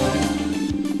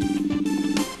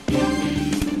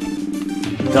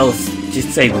 Those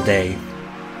disabled day.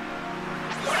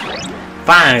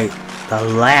 Finally, the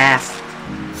last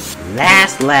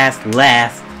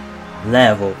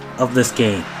level of this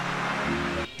game.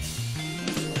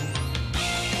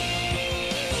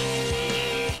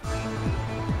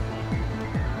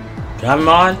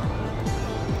 Gabumon,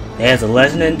 there's a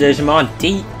legend in Digimon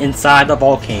deep inside the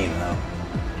volcano.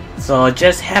 So I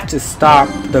just have to stop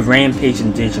the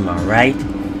rampaging Digimon, right?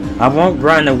 I won't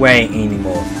run away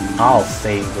anymore. I'll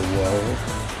save the world.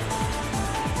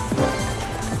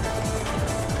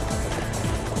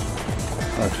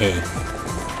 Okay.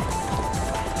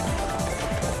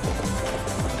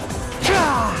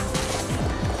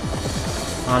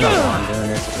 I don't know why I'm doing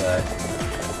this, but...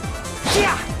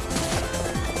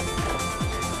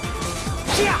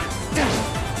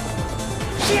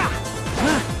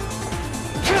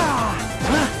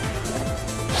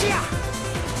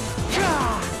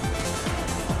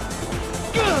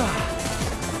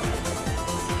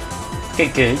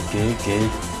 Okay, good.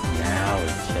 Now we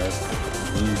just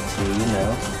need to,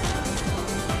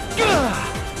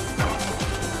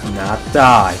 not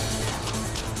die.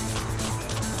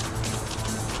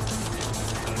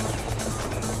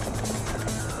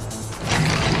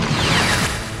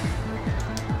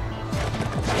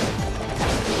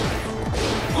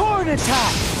 Horn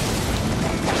attack!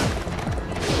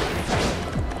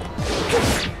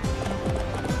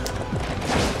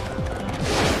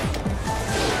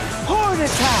 Horn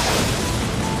attack!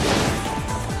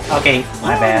 Okay,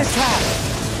 my Horn bad. attack!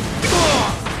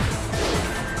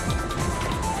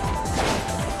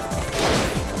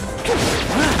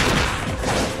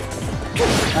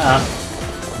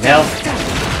 No.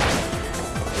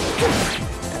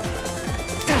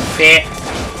 Fit.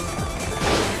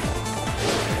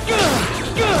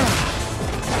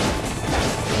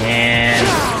 And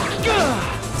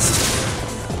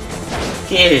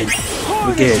good.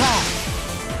 We're good.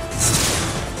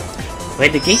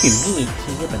 Wait, the game you need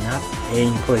here, but not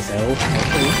in close out.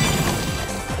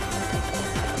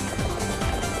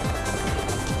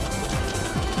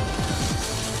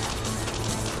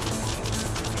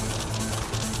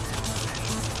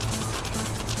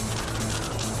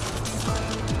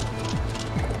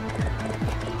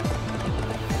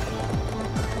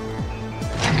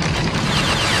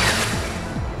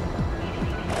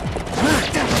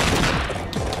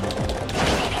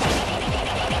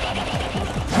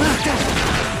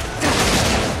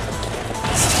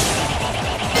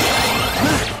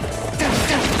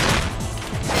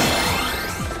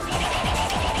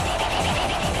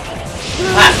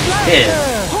 Okay.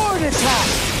 Horde attack!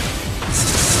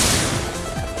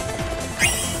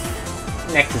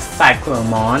 Next is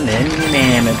Cyclomon, then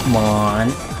Mammothmon,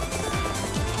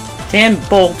 then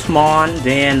Boltmon,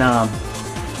 then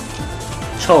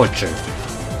Torture.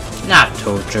 Not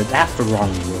Torture, that's the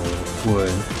wrong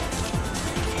word.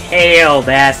 Hail,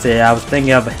 that's it, I was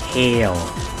thinking of Hail.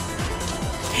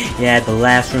 Yeah, the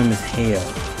last room is Hail.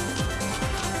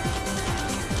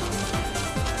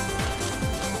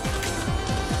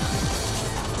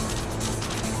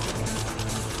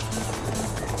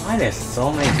 Why there's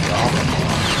so many Gabumon?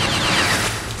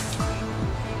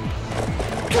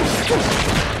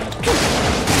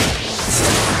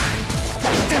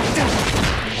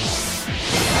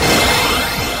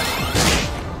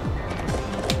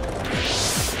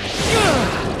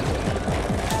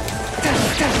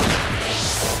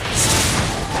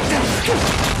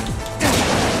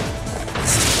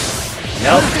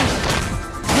 Nope.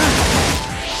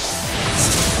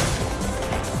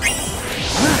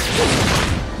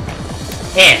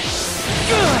 Yeah.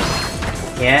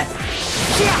 Yeah.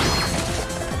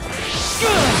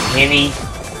 Mini.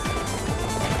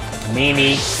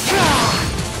 Mini.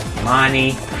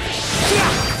 Money.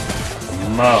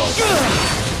 Mo.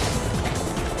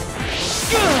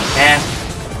 F.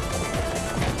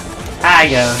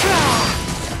 Tiger.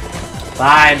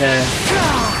 Spider.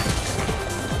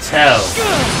 Toe.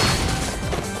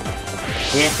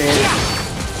 This is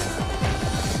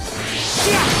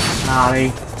Molly.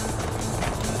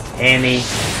 Any,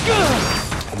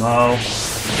 Mo,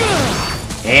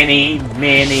 any,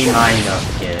 mini, minor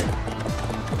kid.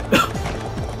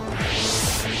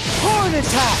 Horde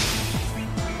attack!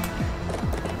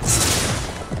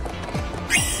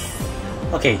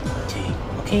 Okay,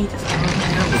 just calm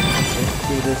down. Let's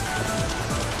do this.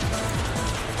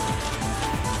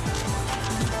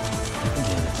 I can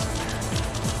do this.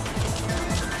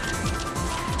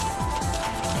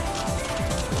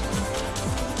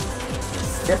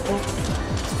 Simple.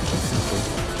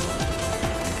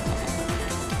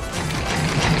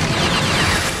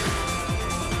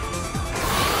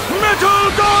 Metal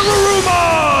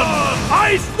Gabumon!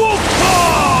 Ice Wolf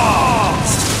Claw!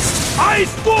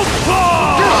 Ice Wolf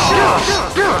Claw!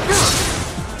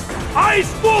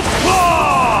 Ice Wolf Claw!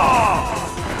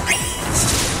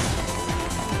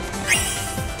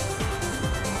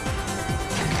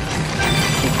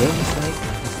 Okay, go this way.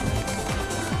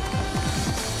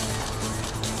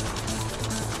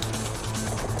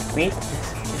 Wait.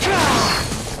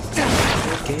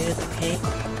 Good, okay.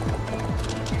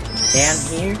 Down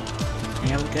here.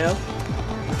 There we go.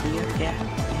 Here, yeah.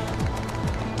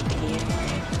 Here,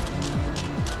 yeah.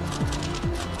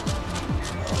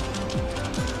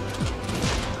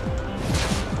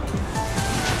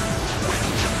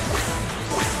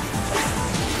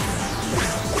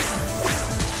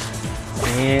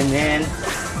 And then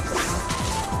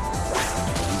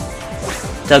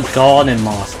the golden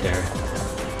monster.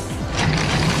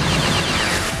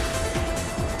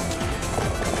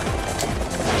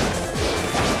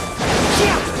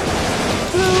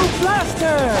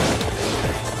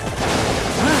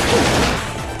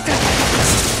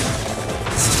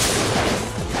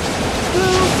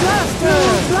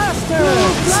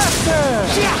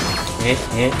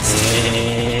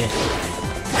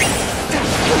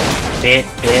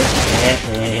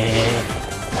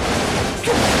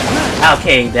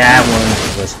 Okay, that one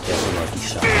was just a lucky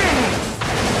shot.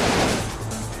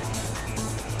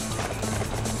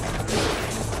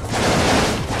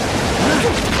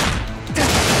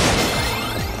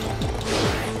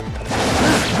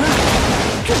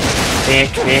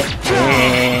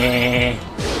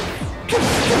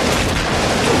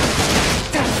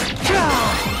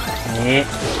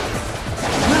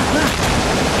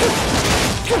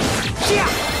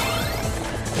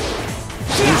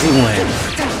 Easy win.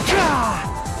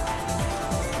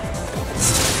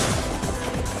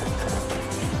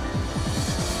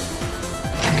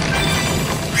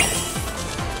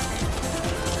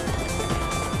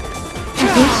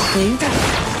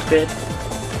 Bits.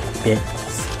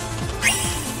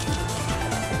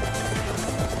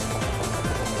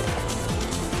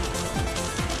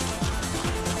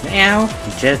 Now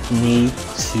you just need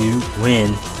to win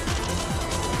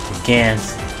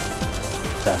against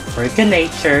the freaking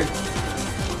nature,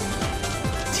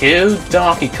 2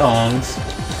 Donkey Kongs,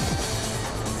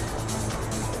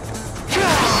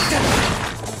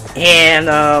 and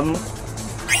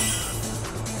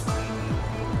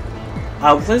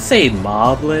I would say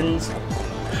moblins,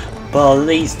 but at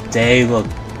least they look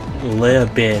a little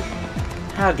bit,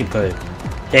 how can you put it?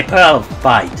 They put up a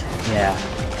fight, yeah.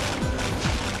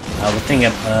 I would think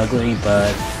of ugly,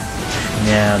 but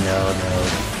no,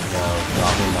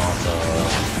 Gabumon's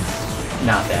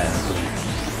not that ugly.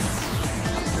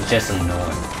 It's just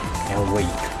annoying and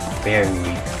weak, very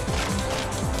weak.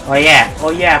 Oh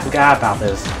yeah, I forgot about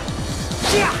this.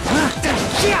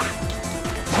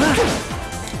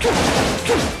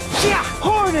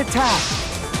 Horn attack!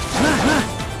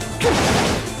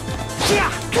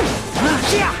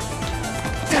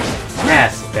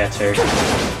 That's better.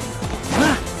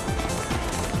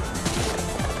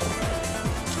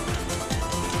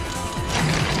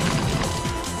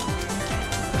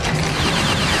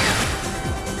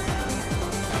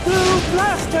 Blue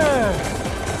blaster!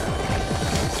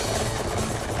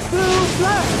 Blue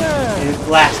blaster! Blue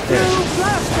blaster.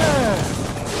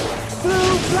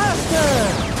 Blue blaster!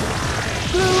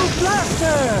 Blue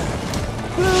blaster!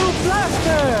 Blue blaster! Blue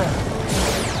blaster!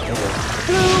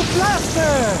 Blue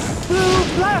blaster! Blue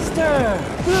blaster!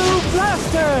 Blue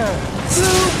blaster!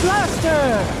 Blue blaster!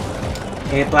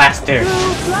 Hey, blaster.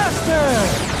 Blue blaster!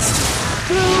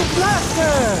 Blue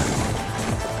blaster!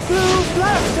 Blue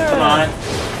blaster! Come on.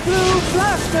 Blue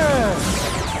blaster!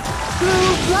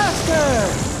 Blue blaster!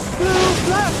 Blue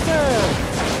blaster!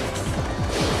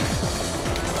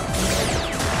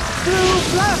 Blue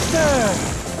blaster!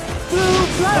 Blue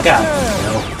Look out. blaster!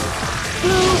 No.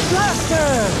 Blue blaster!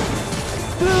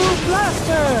 Blue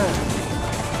blaster!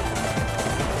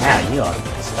 Yeah, you are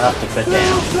stuff to put Blue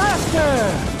down. blaster!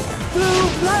 Blue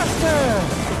blaster!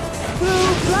 Blue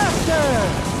blaster!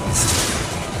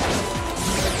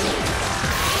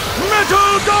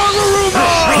 Metal Garurumon!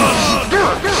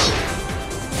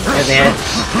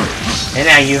 And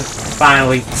now you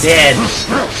finally dead.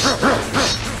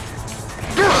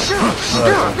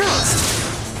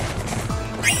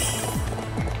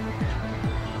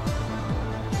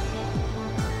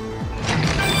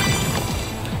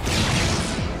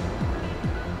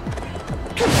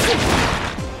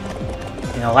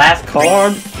 And the last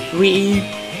card we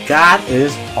got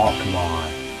is Pokemon.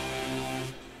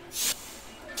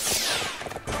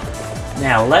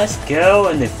 Now let's go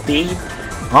and defeat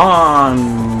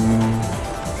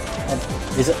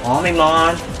is it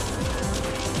Omimon?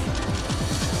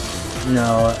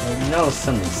 No, I know it's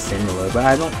something similar, but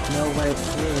I don't know what it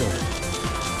is.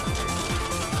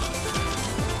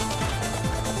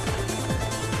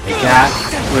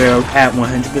 We're at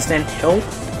 100% health.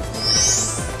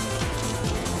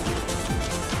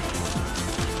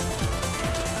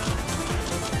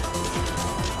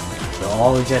 So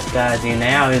all we just gotta do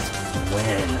now is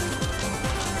win.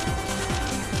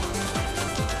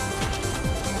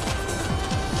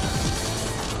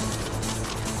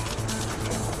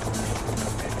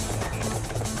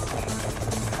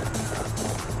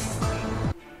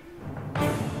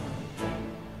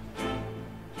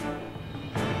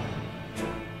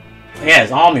 Yeah,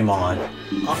 it's Omimon.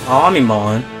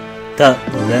 Omimon, the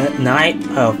Knight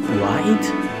of Light?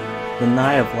 The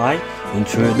Knight of Light?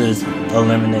 Intruders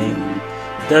eliminated.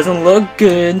 Doesn't look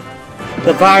good.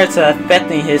 The virus are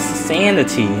affecting his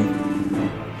sanity.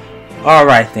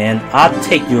 Alright then, I'll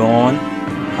take you on.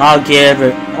 I'll give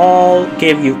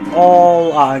you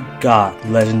all I got,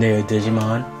 legendary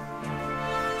Digimon.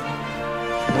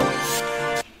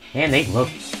 Man, they look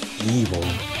evil.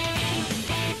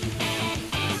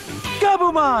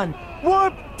 Gabumon!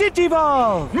 Warp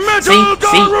Digivolve! See,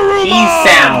 he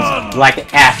sounds like the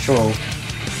actual,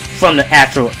 from the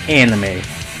actual anime.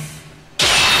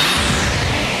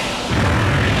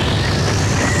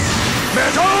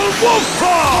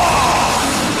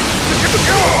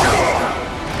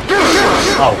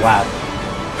 Oh wow.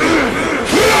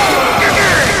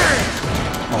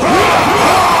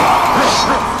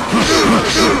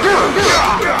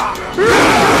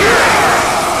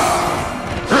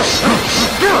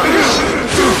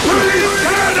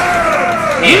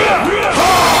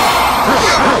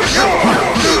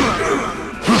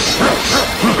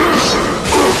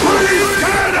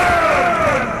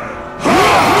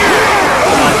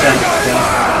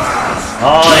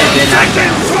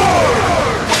 Second sword!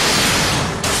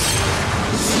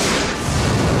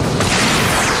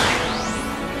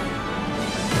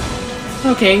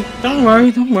 Okay, don't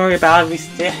worry about it. We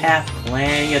still have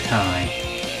plenty of time.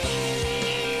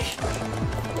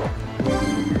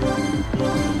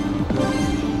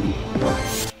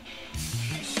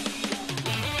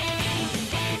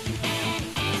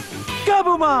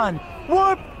 Gabumon!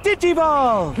 Warp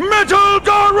Digivolve! Metal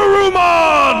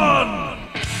Garurumon!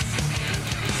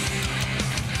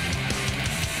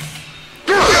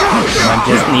 I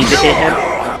just need to hit him.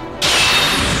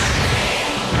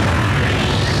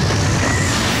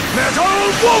 Metal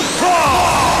Wolfclaw!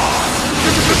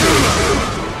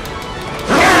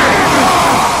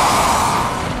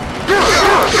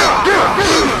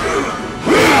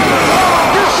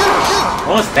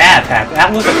 What was that attack? That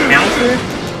was a counter?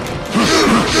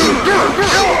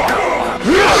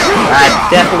 I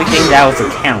definitely think that was a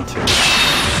counter.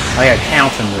 Like a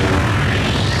counter move.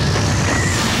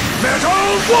 Metal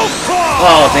Wolfclaw!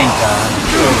 Oh, thank God.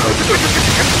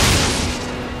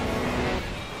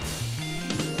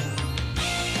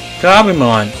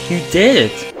 Gabumon, you did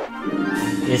it!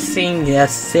 It seemed you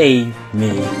saved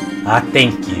me. I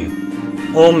thank you.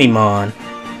 Omimon,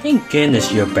 thank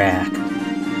goodness you're back.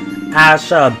 I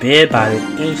shall abide by the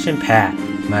ancient path.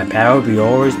 My power will be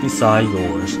always beside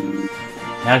yours.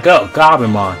 Now go,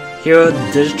 Gabumon, hero of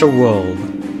the digital world.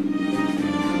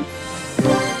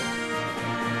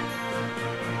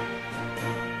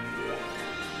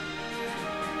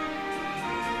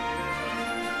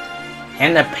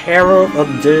 And the peril of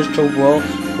the digital world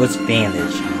was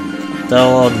vanished.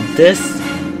 Though this,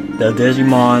 the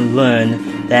Digimon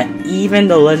learned that even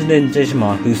the legendary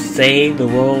Digimon who saved the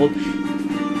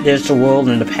digital world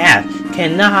in the past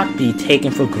cannot be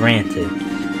taken for granted.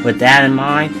 With that in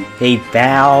mind, they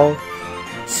vow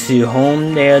to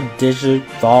hone their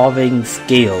digivolving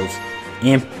skills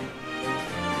in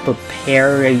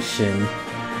preparation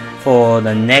for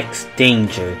the next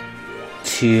danger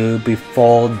to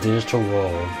befall the digital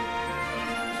world.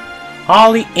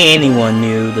 Hardly anyone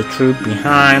knew the truth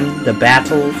behind the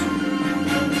battles.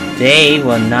 They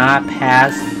will not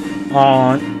pass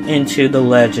on into the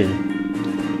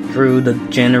legend through the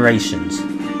generations.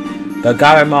 But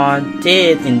Gabumon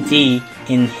did indeed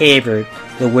inherit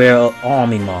the will of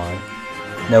Omimon,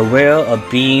 the will of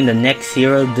being the next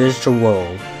hero of the digital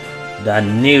world, the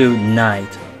new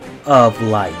Knight of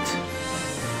Light.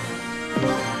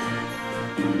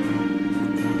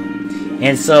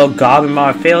 And so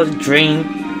Gabumon failed to dream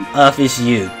of his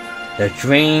youth, the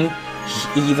dream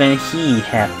even he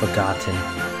had forgotten.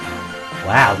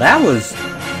 Wow, that was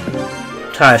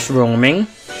touch-warming.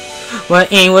 Well,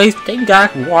 anyways, thank you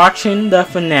guys for watching the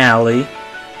finale.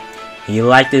 If you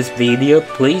like this video,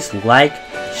 please like,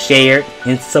 share,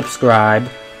 and subscribe.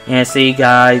 And see you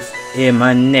guys in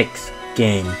my next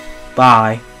game.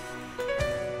 Bye.